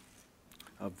of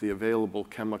the available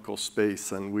chemical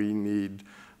space, and we need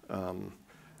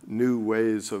new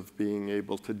ways of being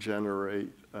able to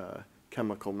generate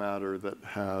chemical matter that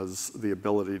has the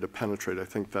ability to penetrate. I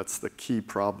think that's the key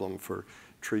problem for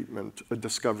treatment, a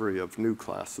discovery of new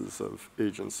classes of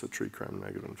agents that treat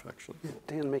gram-negative infections.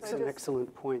 Dan makes an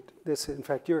excellent point. This, in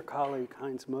fact, your colleague,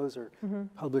 Heinz Moser,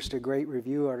 published a great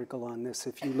review article on this.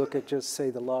 If you look at just,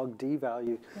 say, the log D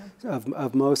value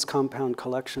of most compound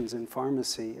collections in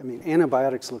pharmacy, I mean,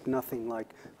 antibiotics look nothing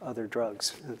like other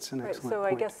drugs. That's an excellent point. So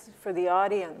I guess for the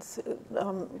audience,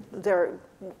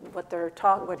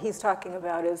 what he's talking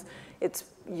about is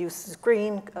you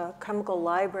screen chemical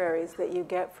libraries that you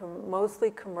get from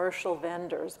mostly commercial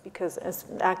vendors, because as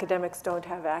academics don't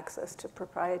have access to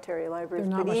proprietary libraries.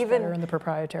 They're not much better in the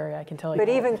proprietary, I can tell you. But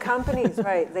even companies,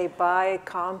 right, they buy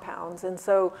compounds. And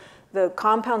so the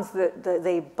compounds that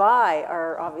they buy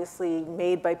are obviously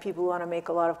made by people who want to make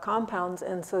a lot of compounds.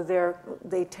 And so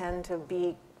they tend to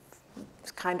be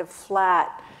kind of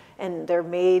flat, and they're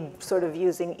made sort of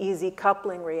using easy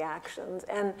coupling reactions.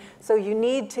 And so you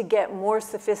need to get more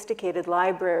sophisticated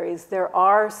libraries. There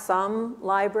are some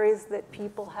libraries that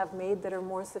people have made that are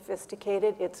more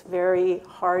sophisticated. It's very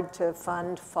hard to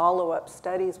fund follow-up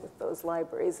studies with those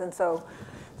libraries. And so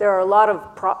there are a lot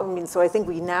of so I think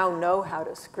we now know how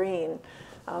to screen,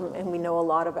 and we know a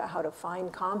lot about how to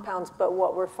find compounds. But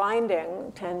what we're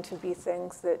finding tend to be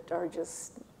things that are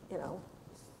just,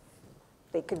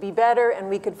 they could be better, and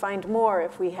we could find more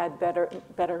if we had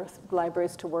better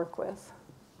libraries to work with.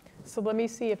 So let me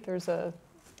see if there's a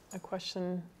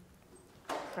question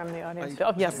from the audience.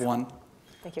 I yes. have one.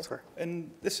 Thank you. Sure.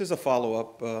 And this is a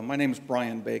follow-up. My name is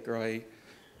Brian Baker. I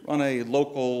run a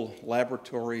local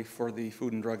laboratory for the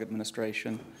Food and Drug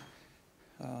Administration.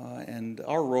 And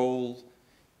our role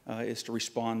is to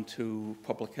respond to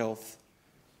public health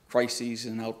crises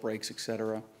and outbreaks, et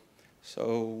cetera.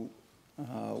 So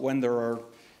when there are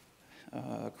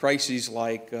crises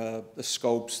like the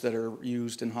scopes that are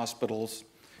used in hospitals,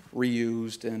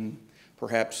 reused, and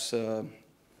perhaps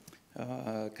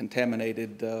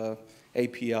contaminated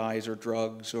APIs or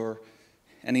drugs or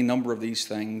any number of these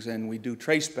things, and we do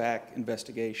traceback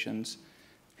investigations,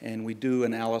 and we do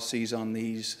analyses on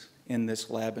these in this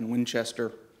lab in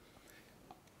Winchester.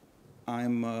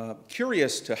 I'm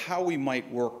curious to how we might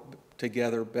work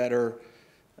together better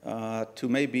to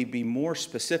maybe be more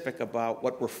specific about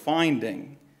what we're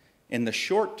finding in the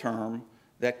short term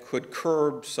that could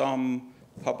curb some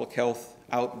public health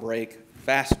outbreak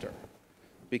faster.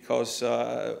 Because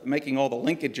making all the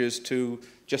linkages to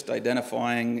just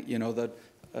identifying,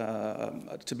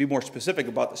 to be more specific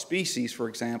about the species, for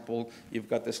example, you've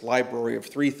got this library of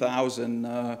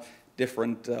 3,000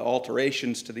 different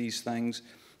alterations to these things.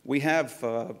 We have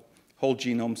whole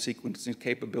genome sequencing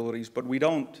capabilities, but we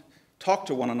don't talk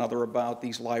to one another about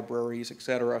these libraries, et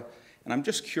cetera. And I'm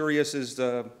just curious,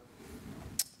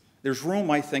 there's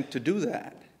room, I think, to do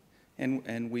that.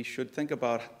 And we should think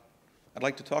about, I'd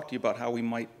like to talk to you about how we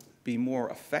might be more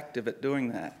effective at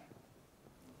doing that.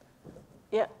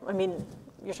 Yeah, I mean,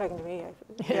 you're talking to me.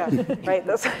 Yeah, right.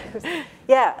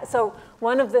 Yeah, so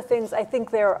one of the things I think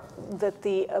that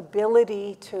the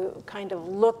ability to kind of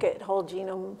look at whole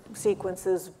genome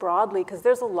sequences broadly, because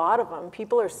there's a lot of them.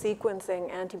 People are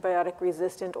sequencing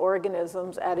antibiotic-resistant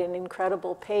organisms at an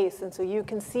incredible pace, and so you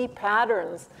can see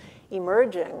patterns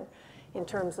emerging in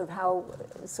terms of how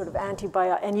sort of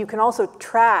and you can also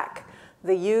track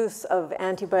the use of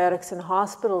antibiotics in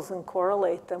hospitals and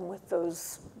correlate them with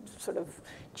those sort of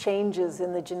changes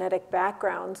in the genetic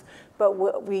backgrounds. But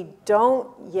what we don't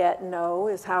yet know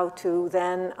is how to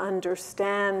then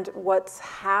understand what's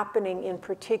happening in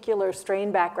particular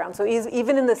strain backgrounds. So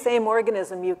even in the same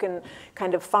organism, you can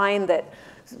kind of find that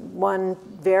one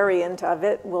variant of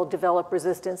it will develop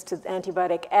resistance to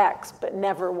antibiotic X, but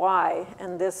never Y.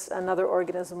 And another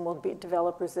organism will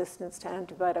develop resistance to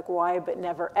antibiotic Y, but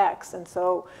never X. And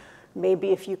so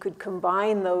maybe if you could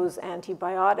combine those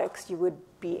antibiotics, you would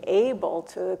be able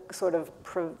to sort of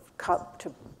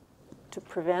to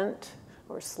prevent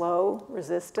or slow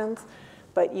resistance.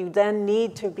 But you then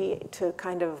need to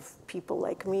kind of, people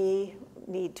like me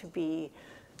need to be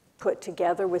put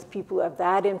together with people who have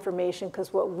that information,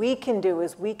 because what we can do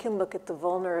is we can look at the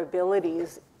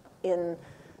vulnerabilities in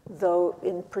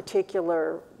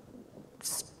particular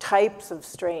types of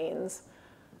strains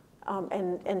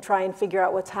and try and figure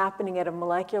out what's happening at a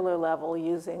molecular level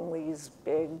using these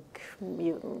big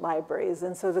mutant libraries.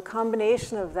 And so the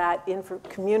combination of that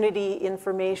community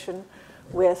information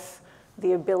with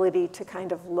the ability to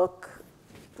kind of look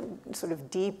sort of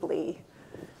deeply,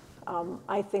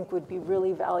 I think would be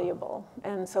really valuable.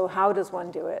 And so how does one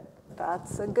do it?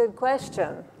 That's a good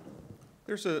question.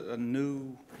 There's a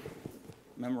new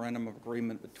memorandum of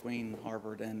agreement between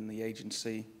Harvard and the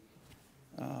agency.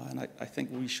 And I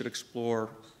think we should explore,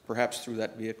 perhaps through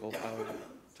that vehicle, how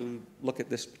to look at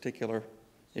this particular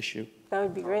issue. That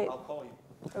would be great. I'll call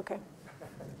you. Okay.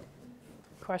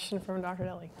 Question from Dr.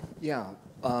 Deli. Yeah,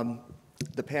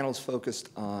 the panel's focused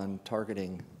on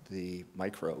targeting the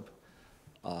microbe.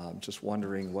 Just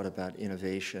wondering, what about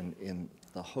innovation in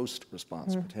the host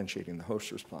response, potentiating the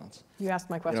host response? You asked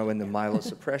my question. You know, in the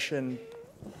myelosuppression,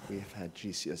 we've had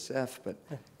GCSF, but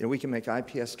you know, we can make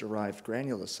iPS-derived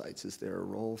granulocytes. Is there a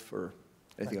role for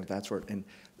anything of that sort? And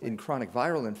in chronic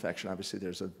viral infection, obviously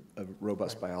there's a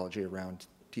robust biology around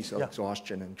T-cell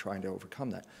exhaustion and trying to overcome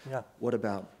that. What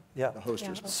about the host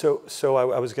response? So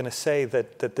I was going to say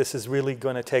that this is really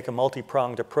going to take a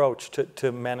multi-pronged approach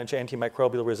to manage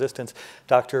antimicrobial resistance.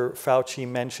 Dr. Fauci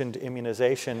mentioned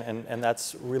immunization, and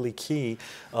that's really key.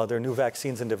 There are new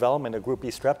vaccines in development. A Group E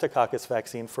streptococcus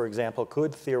vaccine, for example,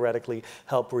 could theoretically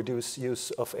help reduce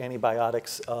use of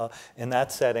antibiotics in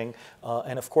that setting.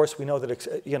 And of course, we know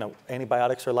that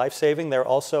antibiotics are life-saving. They're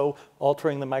also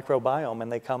altering the microbiome,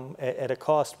 and they come at a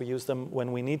cost. We use them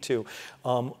when we need to.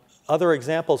 Other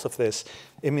examples of this,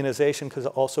 immunization could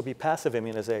also be passive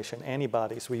immunization,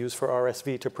 antibodies we use for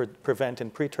RSV to prevent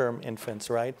in preterm infants,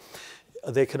 right?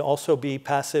 They can also be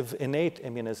passive innate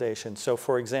immunization. So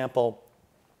for example,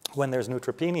 when there's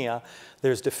neutropenia,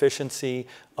 there's deficiency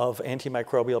of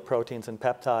antimicrobial proteins and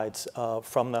peptides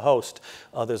from the host.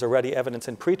 There's already evidence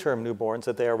in preterm newborns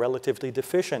that they are relatively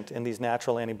deficient in these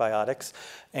natural antibiotics.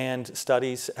 And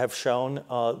studies have shown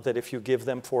that if you give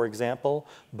them, for example,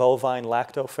 bovine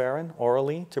lactoferrin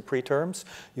orally to preterms,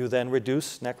 you then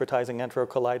reduce necrotizing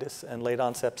enterocolitis and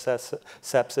late-onset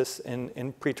sepsis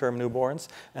in preterm newborns.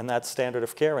 And that's standard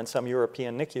of care in some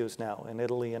European NICUs now, in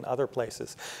Italy and other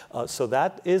places. So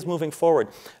that is moving forward.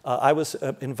 I was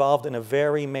involved in a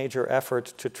very major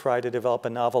effort to try to develop a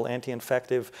novel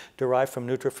anti-infective derived from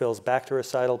neutrophils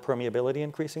bactericidal permeability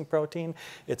increasing protein.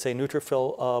 It's a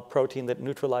neutrophil protein that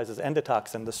neutralizes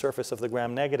endotoxin, the surface of the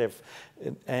gram-negative,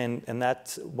 and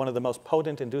that's one of the most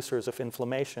potent inducers of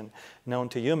inflammation known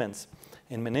to humans.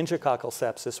 In meningococcal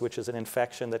sepsis, which is an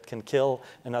infection that can kill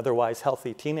an otherwise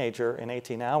healthy teenager in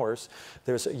 18 hours,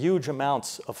 there's huge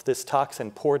amounts of this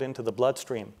toxin poured into the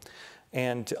bloodstream.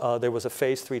 And there was a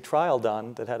phase 3 trial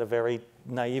done that had a very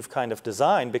naive kind of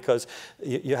design, because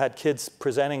you had kids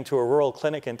presenting to a rural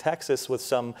clinic in Texas with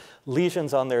some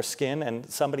lesions on their skin, and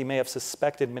somebody may have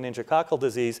suspected meningococcal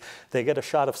disease. They get a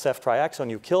shot of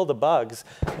ceftriaxone, you kill the bugs,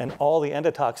 and all the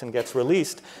endotoxin gets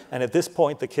released. And at this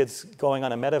point, the kid's going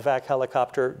on a medevac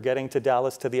helicopter, getting to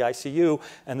Dallas to the ICU,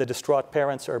 and the distraught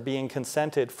parents are being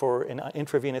consented for an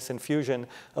intravenous infusion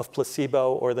of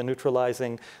placebo or the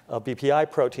neutralizing BPI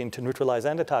protein to neutralize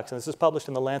endotoxin. This was published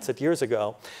in The Lancet years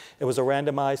ago. It was a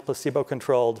randomized,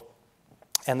 placebo-controlled,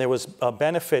 and there was a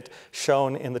benefit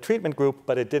shown in the treatment group,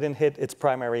 but it didn't hit its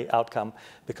primary outcome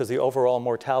because the overall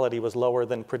mortality was lower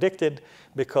than predicted,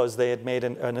 because they had made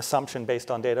an assumption based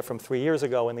on data from 3 years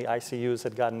ago when the ICUs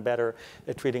had gotten better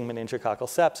at treating meningococcal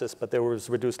sepsis, but there was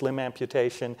reduced limb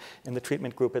amputation in the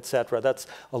treatment group, et cetera. That's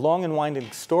a long and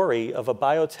winding story of a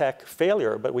biotech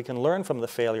failure, but we can learn from the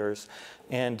failures.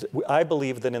 And I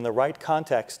believe that in the right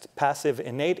context, passive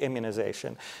innate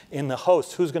immunization in the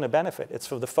host, who's going to benefit? It's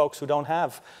for the folks who don't have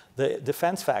have the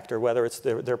defense factor, whether it's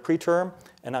their preterm,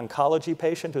 an oncology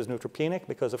patient who's neutropenic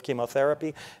because of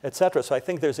chemotherapy, et cetera. So I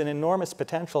think there's an enormous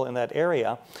potential in that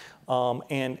area.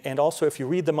 And also, if you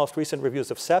read the most recent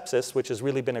reviews of sepsis, which has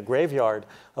really been a graveyard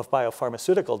of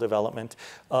biopharmaceutical development,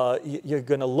 you're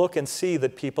going to look and see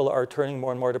that people are turning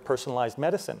more and more to personalized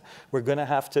medicine. We're going to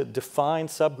have to define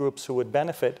subgroups who would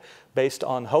benefit based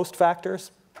on host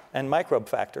factors and microbe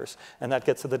factors. And that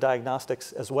gets to the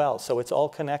diagnostics as well. So it's all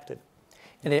connected.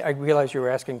 And I realize you were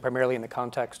asking primarily in the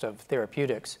context of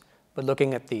therapeutics, but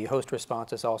looking at the host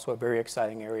response is also a very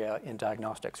exciting area in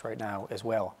diagnostics right now as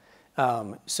well.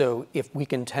 So if we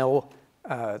can tell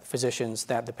physicians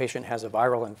that the patient has a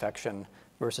viral infection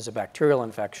versus a bacterial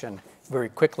infection very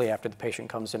quickly after the patient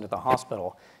comes into the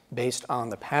hospital, based on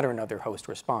the pattern of their host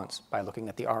response, by looking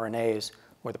at the RNAs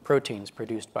or the proteins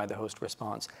produced by the host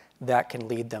response, that can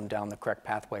lead them down the correct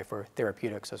pathway for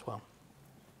therapeutics as well.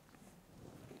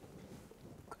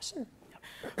 Question?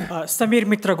 Samir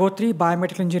Mitra Gotri,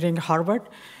 Biomedical Engineering, Harvard.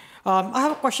 I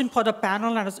have a question for the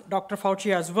panel and Dr.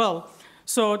 Fauci as well.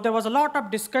 So there was a lot of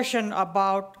discussion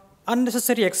about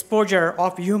unnecessary exposure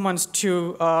of humans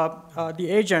to the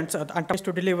agents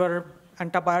to deliver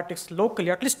antibiotics locally,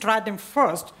 or at least try them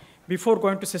first before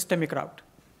going to systemic route.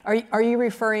 Are you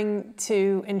referring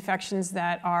to infections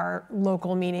that are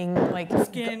local, meaning like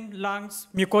skin, lungs,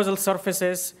 mucosal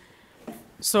surfaces?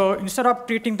 So instead of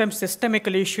treating them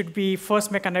systemically, should we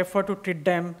first make an effort to treat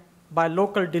them by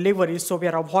local delivery, so we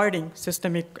are avoiding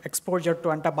systemic exposure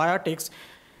to antibiotics?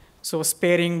 So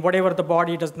sparing whatever the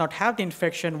body does not have the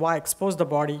infection, why expose the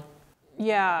body?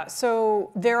 Yeah,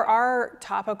 so there are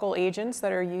topical agents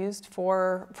that are used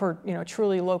for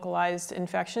truly localized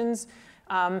infections.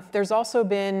 There's also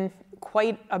been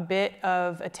quite a bit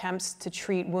of attempts to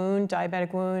treat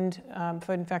diabetic wound,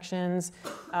 foot infections,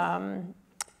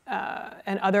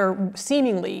 and other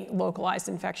seemingly localized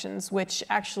infections, which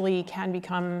actually can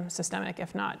become systemic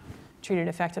if not treated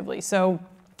effectively. So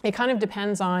it kind of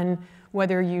depends on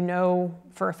whether you know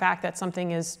for a fact that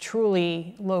something is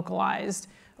truly localized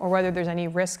or whether there's any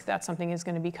risk that something is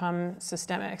going to become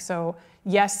systemic. So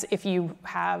yes, if you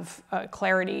have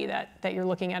clarity that you're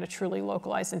looking at a truly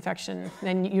localized infection,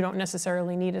 then you don't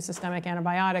necessarily need a systemic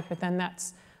antibiotic, but then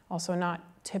that's also not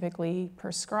typically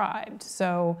prescribed.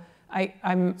 So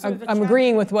I'm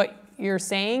agreeing with what you're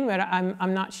saying, but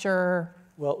I'm not sure.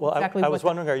 Well, exactly I was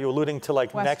wondering, are you alluding to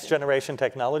like next generation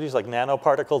technologies, like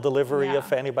nanoparticle delivery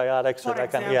of antibiotics, or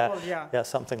that kind of, yeah,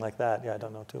 something like that. Yeah, I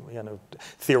don't know too.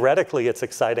 Theoretically, it's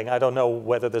exciting. I don't know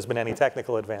whether there's been any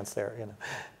technical advance there.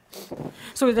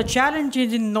 So the challenge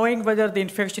is in knowing whether the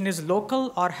infection is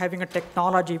local or having a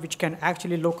technology which can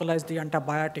actually localize the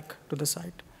antibiotic to the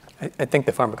site. I think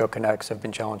the pharmacokinetics have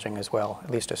been challenging as well,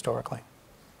 at least historically.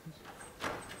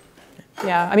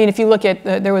 Yeah, I mean, if you look at,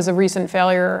 there was a recent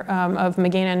failure of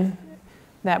Meganin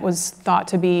that was thought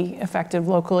to be effective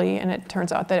locally, and it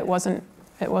turns out that it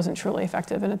wasn't truly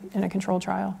effective in a controlled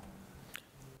trial.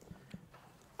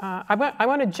 I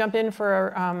want to jump in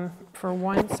for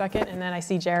 1 second, and then I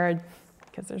see Jared,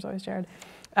 because there's always Jared.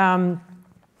 And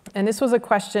this was a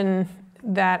question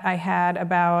that I had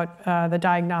about the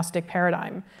diagnostic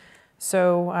paradigm.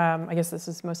 So I guess this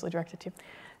is mostly directed to you.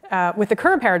 With the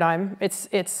current paradigm,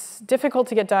 it's difficult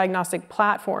to get diagnostic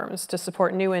platforms to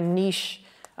support new and niche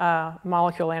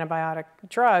molecule antibiotic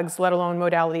drugs, let alone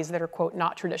modalities that are, quote,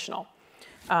 not traditional,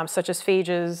 such as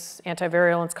phages,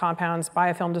 antivirulence compounds,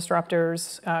 biofilm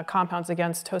disruptors, compounds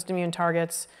against host immune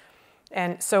targets.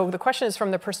 And so the question is,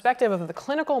 from the perspective of the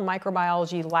clinical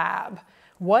microbiology lab,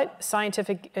 what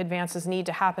scientific advances need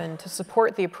to happen to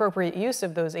support the appropriate use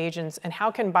of those agents, and how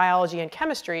can biology and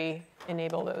chemistry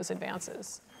enable those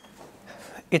advances?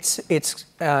 It's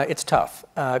tough.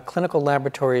 Clinical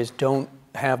laboratories don't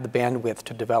have the bandwidth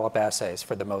to develop assays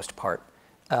for the most part.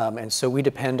 And so we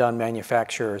depend on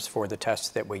manufacturers for the tests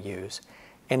that we use.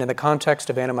 And in the context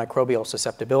of antimicrobial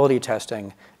susceptibility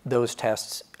testing, those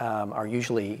tests are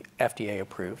usually FDA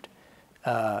approved.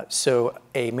 So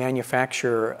a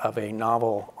manufacturer of a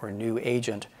novel or new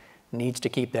agent needs to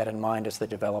keep that in mind as they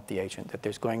develop the agent, that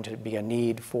there's going to be a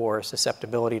need for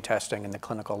susceptibility testing in the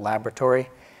clinical laboratory.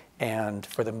 And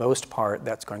for the most part,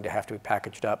 that's going to have to be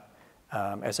packaged up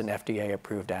as an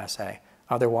FDA-approved assay.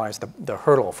 Otherwise, the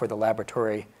hurdle for the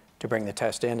laboratory to bring the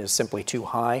test in is simply too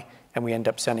high, and we end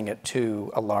up sending it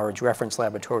to a large reference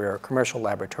laboratory or a commercial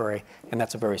laboratory, and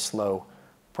that's a very slow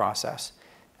process.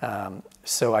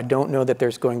 So I don't know that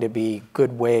there's going to be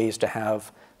good ways to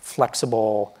have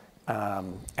flexible,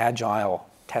 agile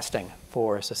testing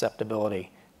for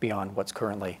susceptibility beyond what's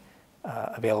currently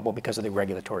available because of the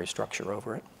regulatory structure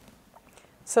over it.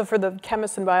 So for the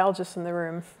chemists and biologists in the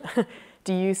room,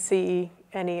 do you see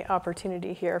any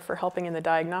opportunity here for helping in the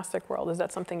diagnostic world? Is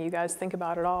that something you guys think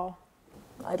about at all?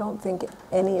 I don't think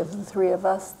any of the three of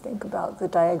us think about the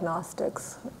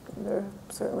diagnostics. There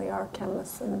certainly are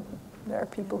chemists, and there are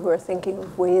people who are thinking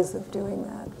of ways of doing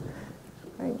that,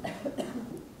 right?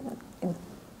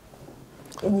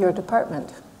 In your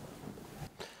department.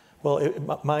 Well,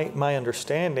 my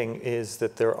understanding is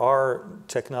that there are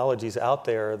technologies out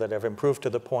there that have improved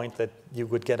to the point that you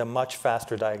would get a much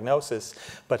faster diagnosis,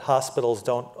 but hospitals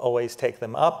don't always take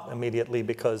them up immediately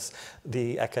because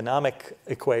the economic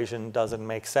equation doesn't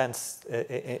make sense,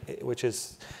 which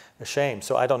is a shame.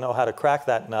 So I don't know how to crack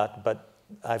that nut, but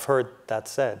I've heard that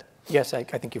said. Yes, I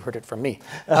think you've heard it from me.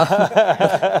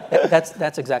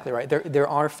 That's exactly right. There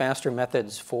are faster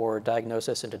methods for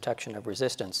diagnosis and detection of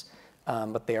resistance,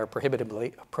 but they are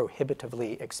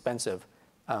prohibitively expensive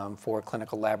for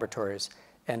clinical laboratories.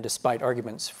 And despite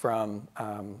arguments from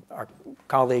our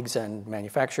colleagues and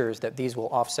manufacturers that these will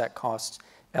offset costs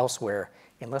elsewhere,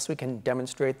 unless we can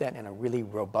demonstrate that in a really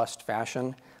robust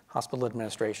fashion, hospital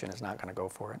administration is not going to go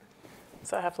for it.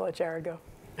 So I have to let Jared go.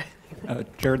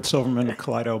 Jared Silverman of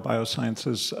Kaleido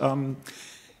Biosciences.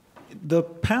 The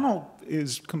panel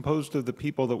is composed of the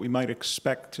people that we might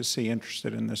expect to see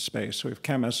interested in this space. So we have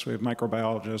chemists, we have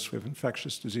microbiologists, we have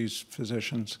infectious disease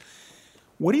physicians.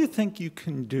 What do you think you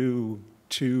can do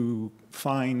to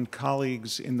find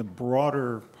colleagues in the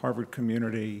broader Harvard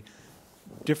community,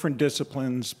 different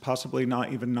disciplines, possibly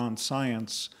not even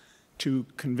non-science, to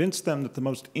convince them that the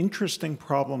most interesting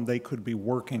problem they could be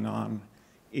working on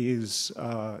is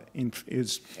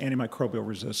antimicrobial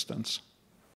resistance?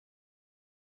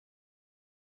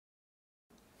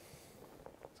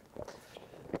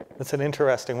 It's an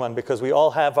interesting one because we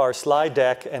all have our slide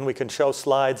deck and we can show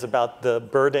slides about the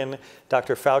burden.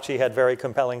 Dr. Fauci had very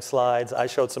compelling slides. I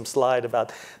showed some slide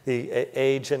about the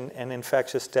age and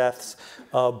infectious deaths.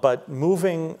 But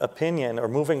moving opinion or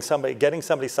getting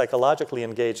somebody psychologically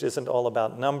engaged isn't all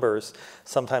about numbers.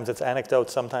 Sometimes it's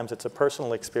anecdotes, sometimes it's a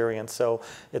personal experience. So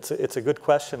it's a good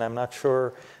question. I'm not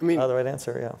sure the right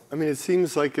answer, yeah. I mean, it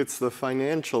seems like it's the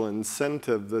financial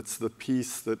incentive that's the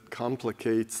piece that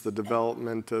complicates the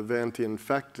development of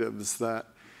anti-infectives, that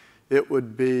it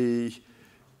would be,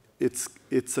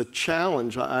 it's a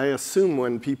challenge. I assume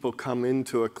when people come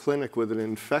into a clinic with an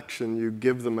infection, you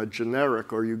give them a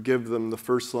generic or you give them the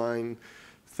first line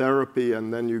therapy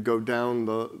and then you go down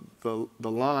the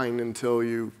line until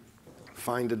you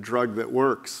find a drug that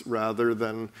works, rather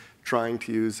than trying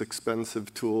to use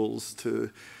expensive tools to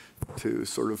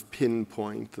sort of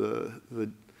pinpoint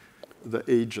the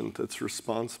agent that's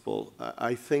responsible.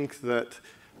 I think that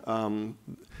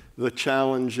the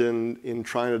challenge in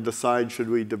trying to decide should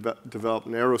we develop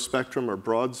narrow spectrum or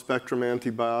broad spectrum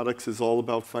antibiotics is all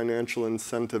about financial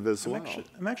incentive as well.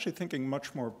 I'm actually thinking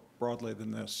much more broadly than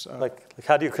this. Like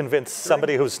how do you convince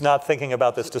somebody who's not thinking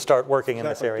about this to start working in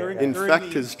this area?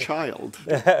 Infect his child.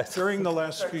 During the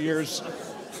last few years,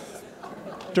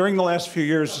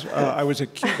 I was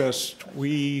at Cubist.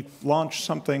 We launched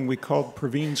something we called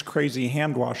Praveen's Crazy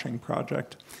Hand Washing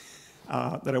Project.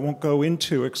 That I won't go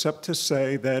into, except to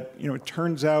say that it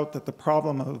turns out that the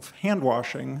problem of hand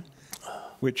washing,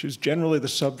 which is generally the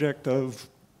subject of,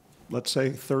 let's say,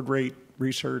 third-rate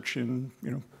research in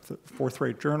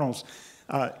fourth-rate journals,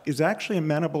 is actually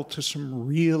amenable to some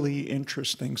really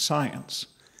interesting science.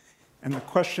 And the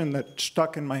question that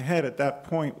stuck in my head at that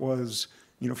point was,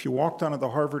 if you walked onto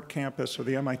the Harvard campus or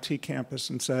the MIT campus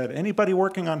and said, anybody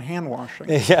working on hand washing,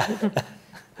 it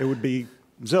would be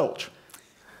zilch.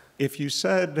 If you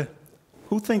said,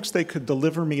 who thinks they could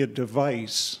deliver me a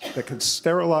device that could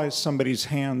sterilize somebody's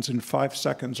hands in 5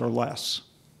 seconds or less?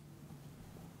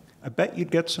 I bet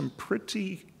you'd get some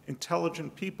pretty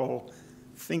intelligent people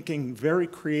thinking very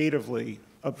creatively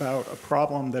about a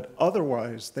problem that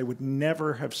otherwise they would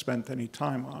never have spent any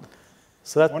time on.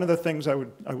 So one of the things I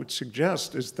would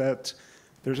suggest is that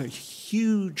there's a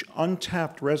huge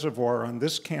untapped reservoir on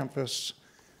this campus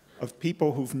of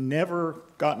people who've never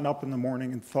gotten up in the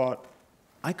morning and thought,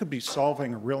 I could be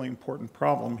solving a really important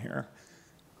problem here.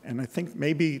 And I think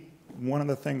maybe one of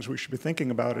the things we should be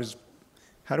thinking about is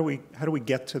how do we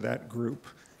get to that group?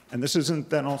 And this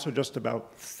isn't then also just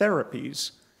about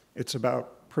therapies. It's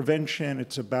about prevention.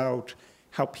 It's about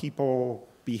how people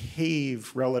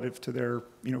behave relative to their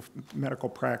medical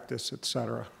practice, et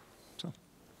cetera.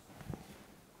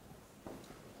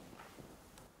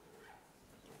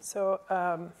 So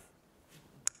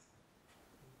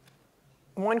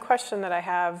one question that I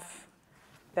have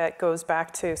that goes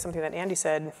back to something that Andy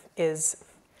said is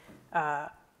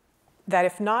that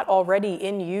if not already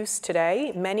in use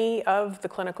today, many of the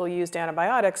clinical used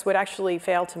antibiotics would actually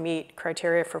fail to meet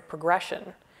criteria for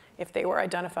progression if they were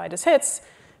identified as hits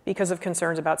because of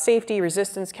concerns about safety,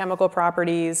 resistance, chemical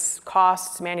properties,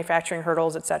 costs, manufacturing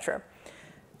hurdles, et cetera.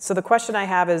 So the question I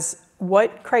have is,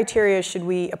 what criteria should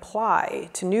we apply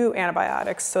to new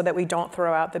antibiotics so that we don't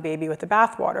throw out the baby with the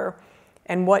bathwater?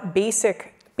 And what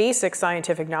basic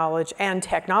scientific knowledge and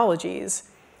technologies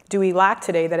do we lack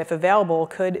today that, if available,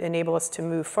 could enable us to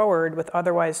move forward with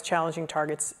otherwise challenging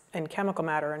targets and chemical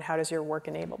matter, and how does your work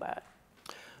enable that?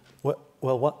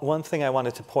 Well, one thing I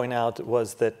wanted to point out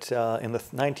was that in the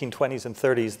 1920s and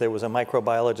 30s, there was a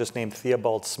microbiologist named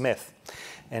Theobald Smith,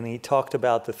 and he talked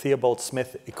about the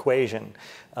Theobald-Smith equation.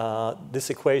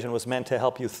 This equation was meant to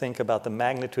help you think about the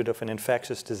magnitude of an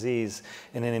infectious disease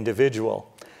in an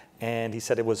individual. And he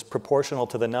said it was proportional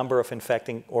to the number of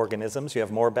infecting organisms. You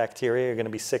have more bacteria, you're going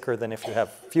to be sicker than if you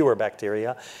have fewer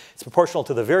bacteria. It's proportional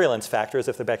to the virulence factors.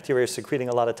 If the bacteria is secreting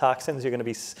a lot of toxins, you're going to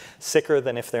be sicker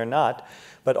than if they're not.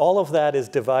 But all of that is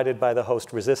divided by the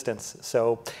host resistance.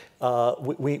 So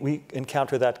we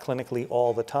encounter that clinically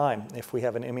all the time. If we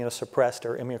have an immunosuppressed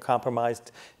or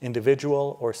immunocompromised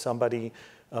individual or somebody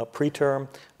preterm,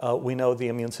 we know the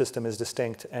immune system is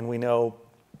distinct, and we know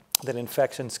that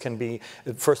infections can be,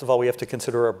 first of all, we have to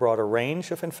consider a broader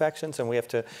range of infections, and we have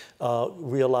to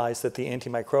realize that the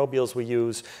antimicrobials we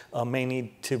use may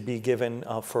need to be given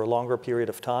for a longer period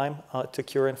of time to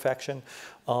cure infection.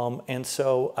 And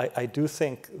so I do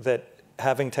think that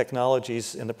having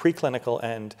technologies in the preclinical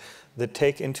end that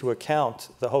take into account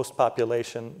the host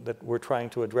population that we're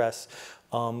trying to address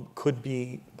could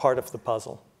be part of the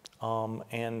puzzle,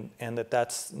 and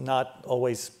that's not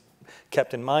always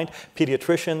kept in mind.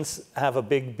 Pediatricians have a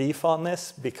big beef on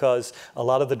this because a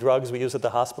lot of the drugs we use at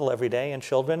the hospital every day in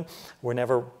children were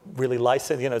never really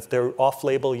licensed. You know, they're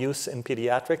off-label use in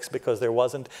pediatrics because there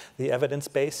wasn't the evidence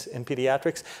base in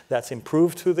pediatrics. That's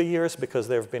improved through the years because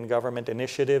there have been government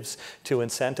initiatives to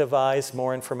incentivize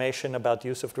more information about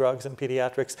use of drugs in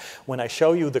pediatrics. When I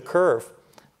show you the curve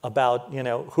about, you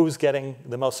know, who's getting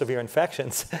the most severe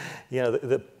infections, you know,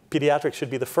 the pediatrics should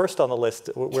be the first on the list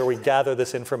where we gather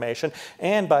this information.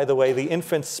 And by the way, the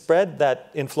infants spread that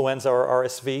influenza or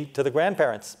RSV to the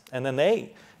grandparents, and then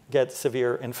they get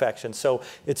severe infections. So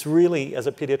it's really, as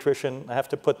a pediatrician, I have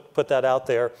to put that out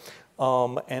there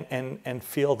and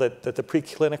feel that the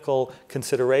preclinical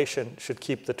consideration should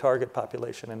keep the target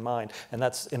population in mind. And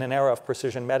that's, in an era of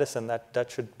precision medicine, that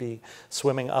should be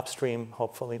swimming upstream,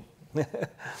 hopefully.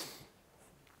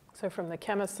 So from the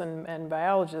chemists and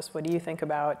biologists, what do you think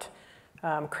about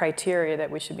criteria that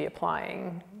we should be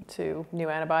applying to new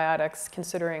antibiotics,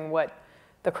 considering what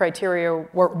the criteria,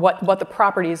 what the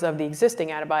properties of the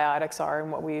existing antibiotics are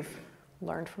and what we've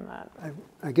learned from that?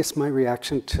 I guess my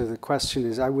reaction to the question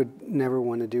is I would never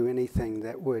want to do anything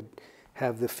that would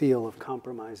have the feel of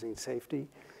compromising safety.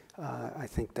 I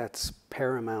think that's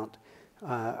paramount.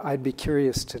 I'd be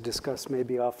curious to discuss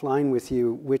maybe offline with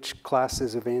you which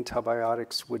classes of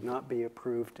antibiotics would not be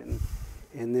approved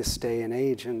in this day and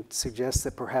age, and suggest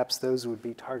that perhaps those would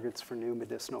be targets for new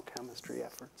medicinal chemistry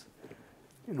efforts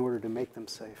in order to make them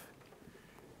safe.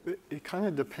 It kind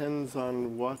of depends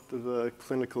on what the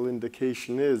clinical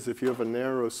indication is. If you have a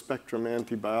narrow spectrum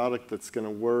antibiotic that's going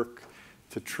to work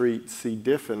to treat C.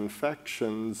 diff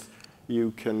infections,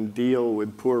 you can deal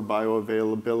with poor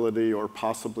bioavailability or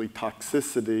possibly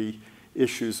toxicity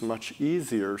issues much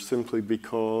easier, simply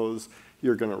because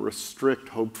you're going to restrict,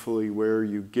 hopefully, where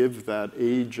you give that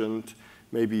agent.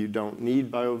 Maybe you don't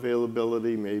need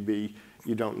bioavailability, maybe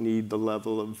you don't need the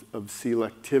level of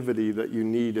selectivity that you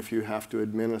need if you have to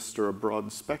administer a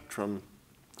broad spectrum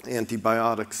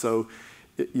antibiotic. So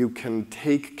you can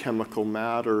take chemical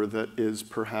matter that is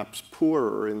perhaps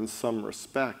poorer in some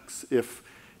respects if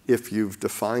you've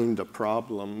defined a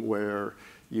problem where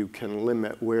you can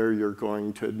limit where you're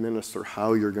going to administer,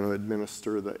 how you're going to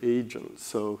administer the agent.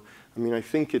 So, I mean, I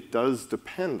think it does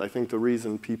depend. I think the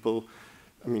reason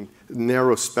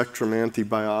narrow spectrum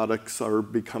antibiotics are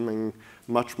becoming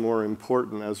much more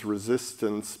important as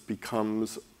resistance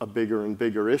becomes a bigger and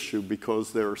bigger issue,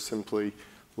 because there are simply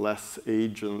less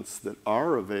agents that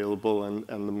are available and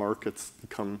the markets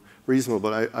become reasonable.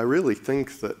 But I really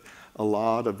think that a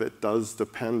lot of it does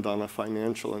depend on a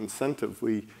financial incentive.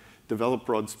 We develop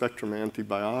broad spectrum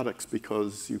antibiotics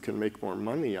because you can make more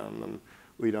money on them.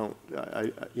 We don't,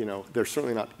 they're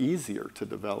certainly not easier to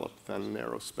develop than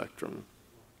narrow spectrum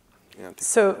antibiotics.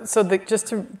 So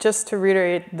just to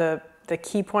reiterate, the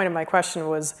key point of my question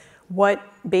was, what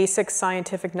basic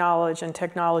scientific knowledge and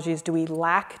technologies do we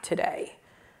lack today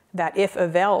that, if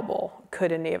available,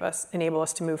 could enable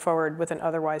us to move forward with an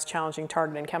otherwise challenging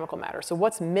target in chemical matter? So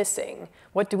what's missing?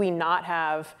 What do we not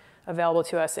have available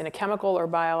to us in a chemical or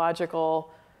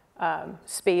biological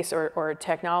space or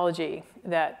technology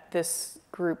that this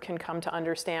group can come to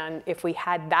understand. If we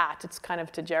had that, it's kind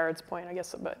of to Jared's point, I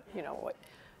guess, but you know,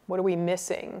 what are we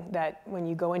missing that when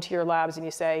you go into your labs and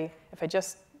you say, if I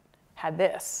just had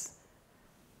this,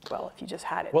 well, if you just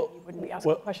had it, you wouldn't be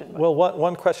asking a question. But. Well,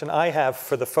 one question I have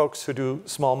for the folks who do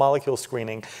small molecule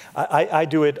screening, I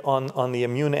do it on the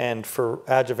immune end for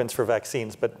adjuvants for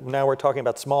vaccines, but now we're talking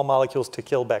about small molecules to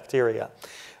kill bacteria.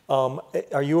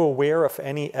 Are you aware of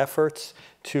any efforts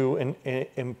to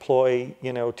employ,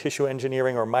 you know, tissue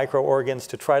engineering or microorgans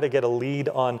to try to get a lead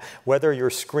on whether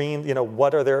your screen, you know,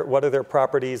 what are their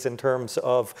properties in terms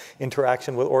of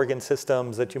interaction with organ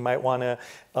systems that you might want to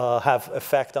have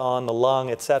effect on the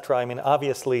lung, et cetera? I mean,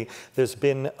 obviously, there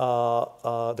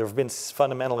have been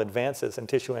fundamental advances in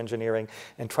tissue engineering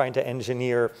and trying to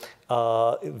engineer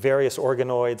various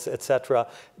organoids, et cetera.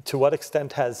 To what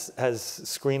extent has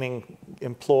screening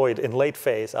employed in late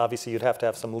phase? Obviously, you'd have to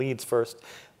have some leads first.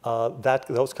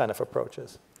 Those kind of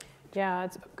approaches. Yeah,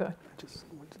 it's good.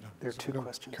 There are two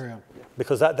questions. Carry on.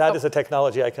 Because that is a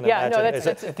technology I can imagine. Yeah, no,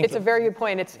 it's a very good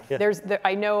point.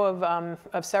 I know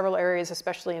of several areas,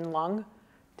 especially in lung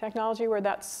technology, where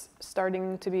that's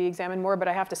starting to be examined more. But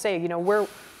I have to say, you know,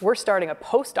 we're starting a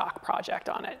postdoc project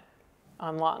on it,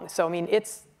 on lung. So I mean,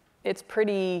 it's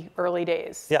pretty early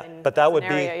days. Yeah, but that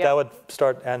would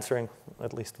start answering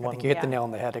at least one. I think you hit the nail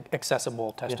on the head.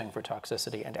 Accessible testing for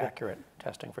toxicity and accurate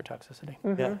testing for toxicity.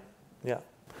 Mm-hmm. Yeah.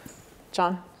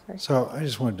 John? Sorry. So I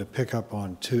just wanted to pick up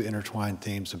on two intertwined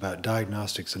themes about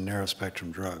diagnostics and narrow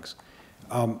spectrum drugs.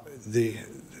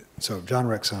 So John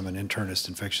Rex, I'm an internist,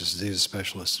 infectious diseases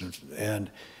specialist, and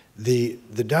the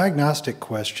diagnostic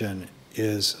question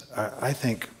is, I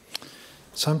think,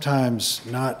 sometimes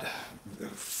not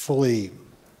fully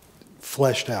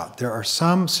fleshed out. There are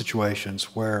some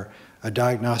situations where a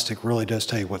diagnostic really does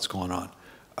tell you what's going on.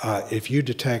 If you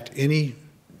detect any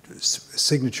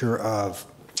signature of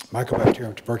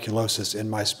Mycobacterium tuberculosis in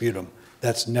my sputum,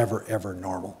 that's never, ever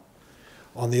normal.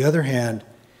 On the other hand,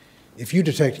 if you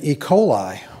detect E.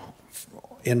 coli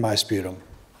in my sputum,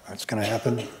 that's going to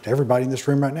happen to everybody in this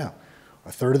room right now.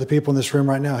 A third of the people in this room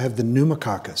right now have the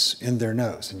pneumococcus in their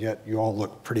nose, and yet you all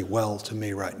look pretty well to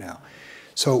me right now.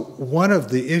 So one of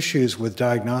the issues with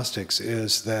diagnostics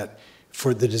is that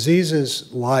for the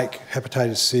diseases like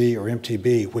hepatitis C or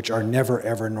MTB, which are never,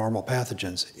 ever normal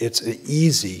pathogens, it's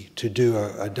easy to do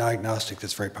a diagnostic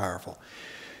that's very powerful.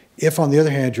 If, on the other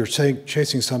hand, you're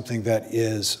chasing something that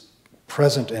is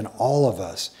present in all of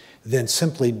us, then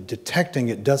simply detecting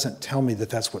it doesn't tell me that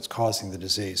that's what's causing the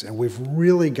disease. And we've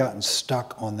really gotten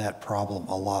stuck on that problem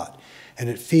a lot. And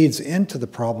it feeds into the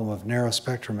problem of narrow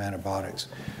spectrum antibiotics,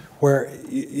 where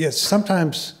yes,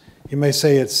 sometimes you may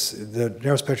say the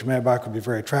narrow spectrum antibiotic would be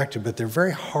very attractive, but they're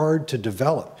very hard to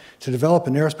develop. To develop a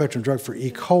narrow spectrum drug for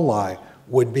E. coli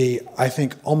would be, I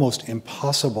think, almost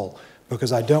impossible,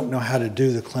 because I don't know how to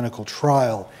do the clinical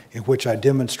trial in which I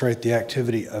demonstrate the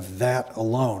activity of that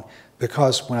alone.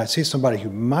 Because when I see somebody who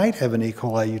might have an E.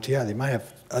 coli UTI, they might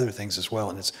have other things as well,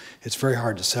 and it's very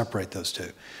hard to separate those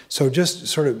two. So just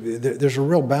sort of, there's a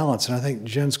real balance, and I think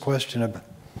Jen's question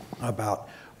about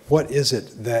what is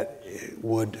it that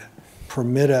would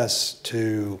permit us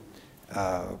to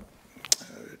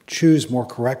choose more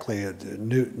correctly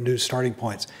new starting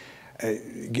points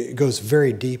goes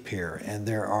very deep here, and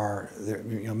there are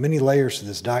many layers to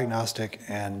this diagnostic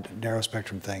and narrow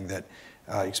spectrum thing that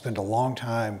you spend a long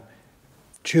time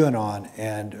chewing on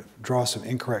and draw some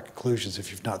incorrect conclusions if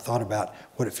you've not thought about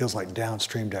what it feels like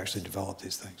downstream to actually develop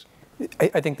these things.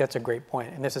 I think that's a great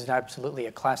point, and this is absolutely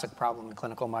a classic problem in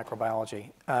clinical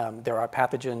microbiology. There are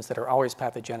pathogens that are always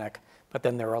pathogenic, but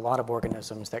then there are a lot of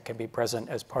organisms that can be present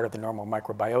as part of the normal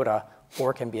microbiota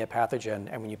or can be a pathogen,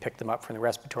 and when you pick them up from the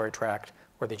respiratory tract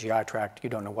or the GI tract, you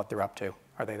don't know what they're up to.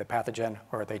 Are they the pathogen,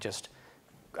 or are they just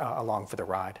along for the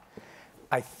ride?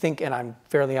 I think, and I'm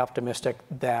fairly optimistic,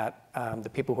 that the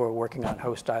people who are working on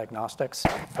host diagnostics,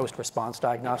 host response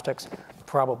diagnostics,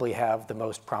 probably have the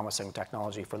most promising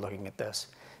technology for looking at this.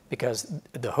 Because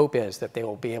the hope is that they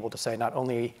will be able to say not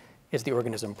only is the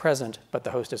organism present, but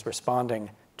the host is responding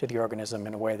to the organism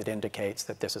in a way that indicates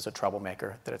that this is a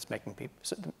troublemaker, that it's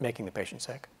making the patient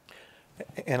sick.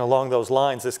 And along those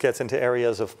lines, this gets into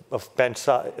areas of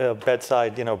bedside,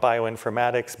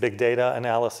 bioinformatics, big data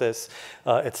analysis,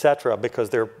 et cetera, because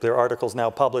there are articles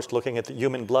now published looking at the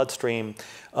human bloodstream,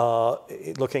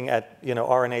 looking at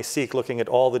RNA-seq, looking at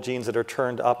all the genes that are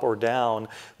turned up or down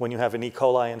when you have an E.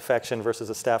 coli infection versus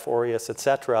a Staph aureus, et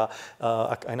cetera.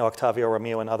 I know Octavio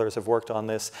Romeo and others have worked on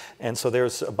this. And so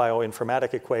there's a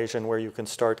bioinformatic equation where you can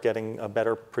start getting a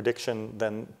better prediction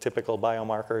than typical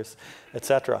biomarkers, et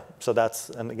cetera. So that's that's,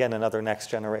 and again, another next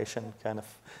generation kind of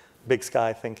big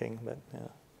sky thinking, but yeah.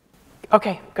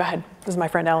 Okay, go ahead. This is my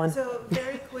friend Ellen. So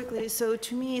very quickly, so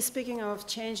to me, speaking of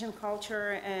change in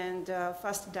culture and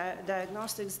fast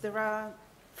diagnostics, there are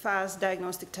fast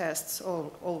diagnostic tests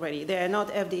already. They are not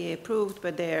FDA approved,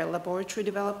 but they are laboratory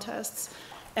developed tests,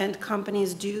 and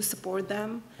companies do support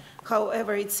them.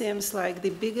 However, it seems like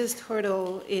the biggest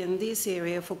hurdle in this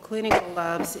area for clinical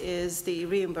labs is the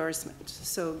reimbursement.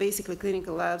 So basically,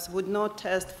 clinical labs would not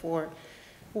test for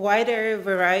wider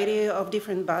variety of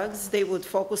different bugs. They would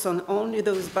focus on only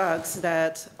those bugs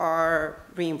that are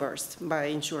reimbursed by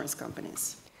insurance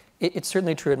companies. It's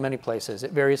certainly true in many places.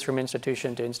 It varies from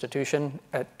institution to institution.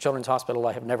 At Children's Hospital,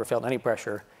 I have never felt any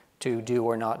pressure to do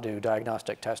or not do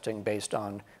diagnostic testing based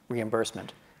on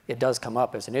reimbursement. It does come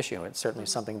up as an issue. It's certainly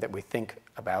something that we think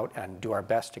about and do our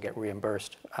best to get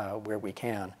reimbursed where we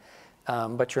can.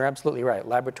 But you're absolutely right.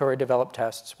 Laboratory developed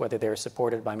tests, whether they're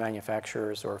supported by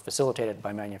manufacturers or facilitated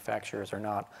by manufacturers or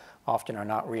not, often are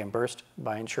not reimbursed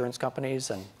by insurance companies,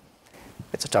 and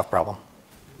it's a tough problem.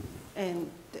 And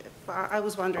I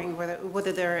was wondering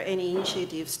whether there are any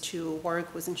initiatives to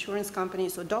work with insurance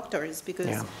companies or doctors,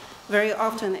 because very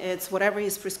often it's whatever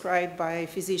is prescribed by a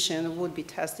physician would be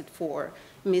tested for,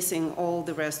 missing all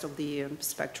the rest of the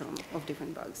spectrum of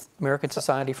different bugs. American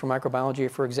Society for Microbiology,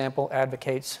 for example,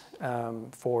 advocates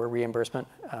for reimbursement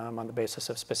on the basis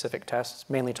of specific tests,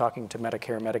 mainly talking to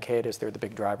Medicare and Medicaid as they're the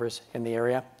big drivers in the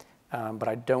area.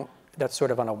 But that's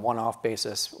sort of on a one-off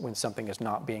basis. When something is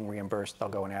not being reimbursed, they'll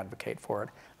go and advocate for it.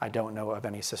 I don't know of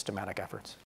any systematic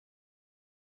efforts.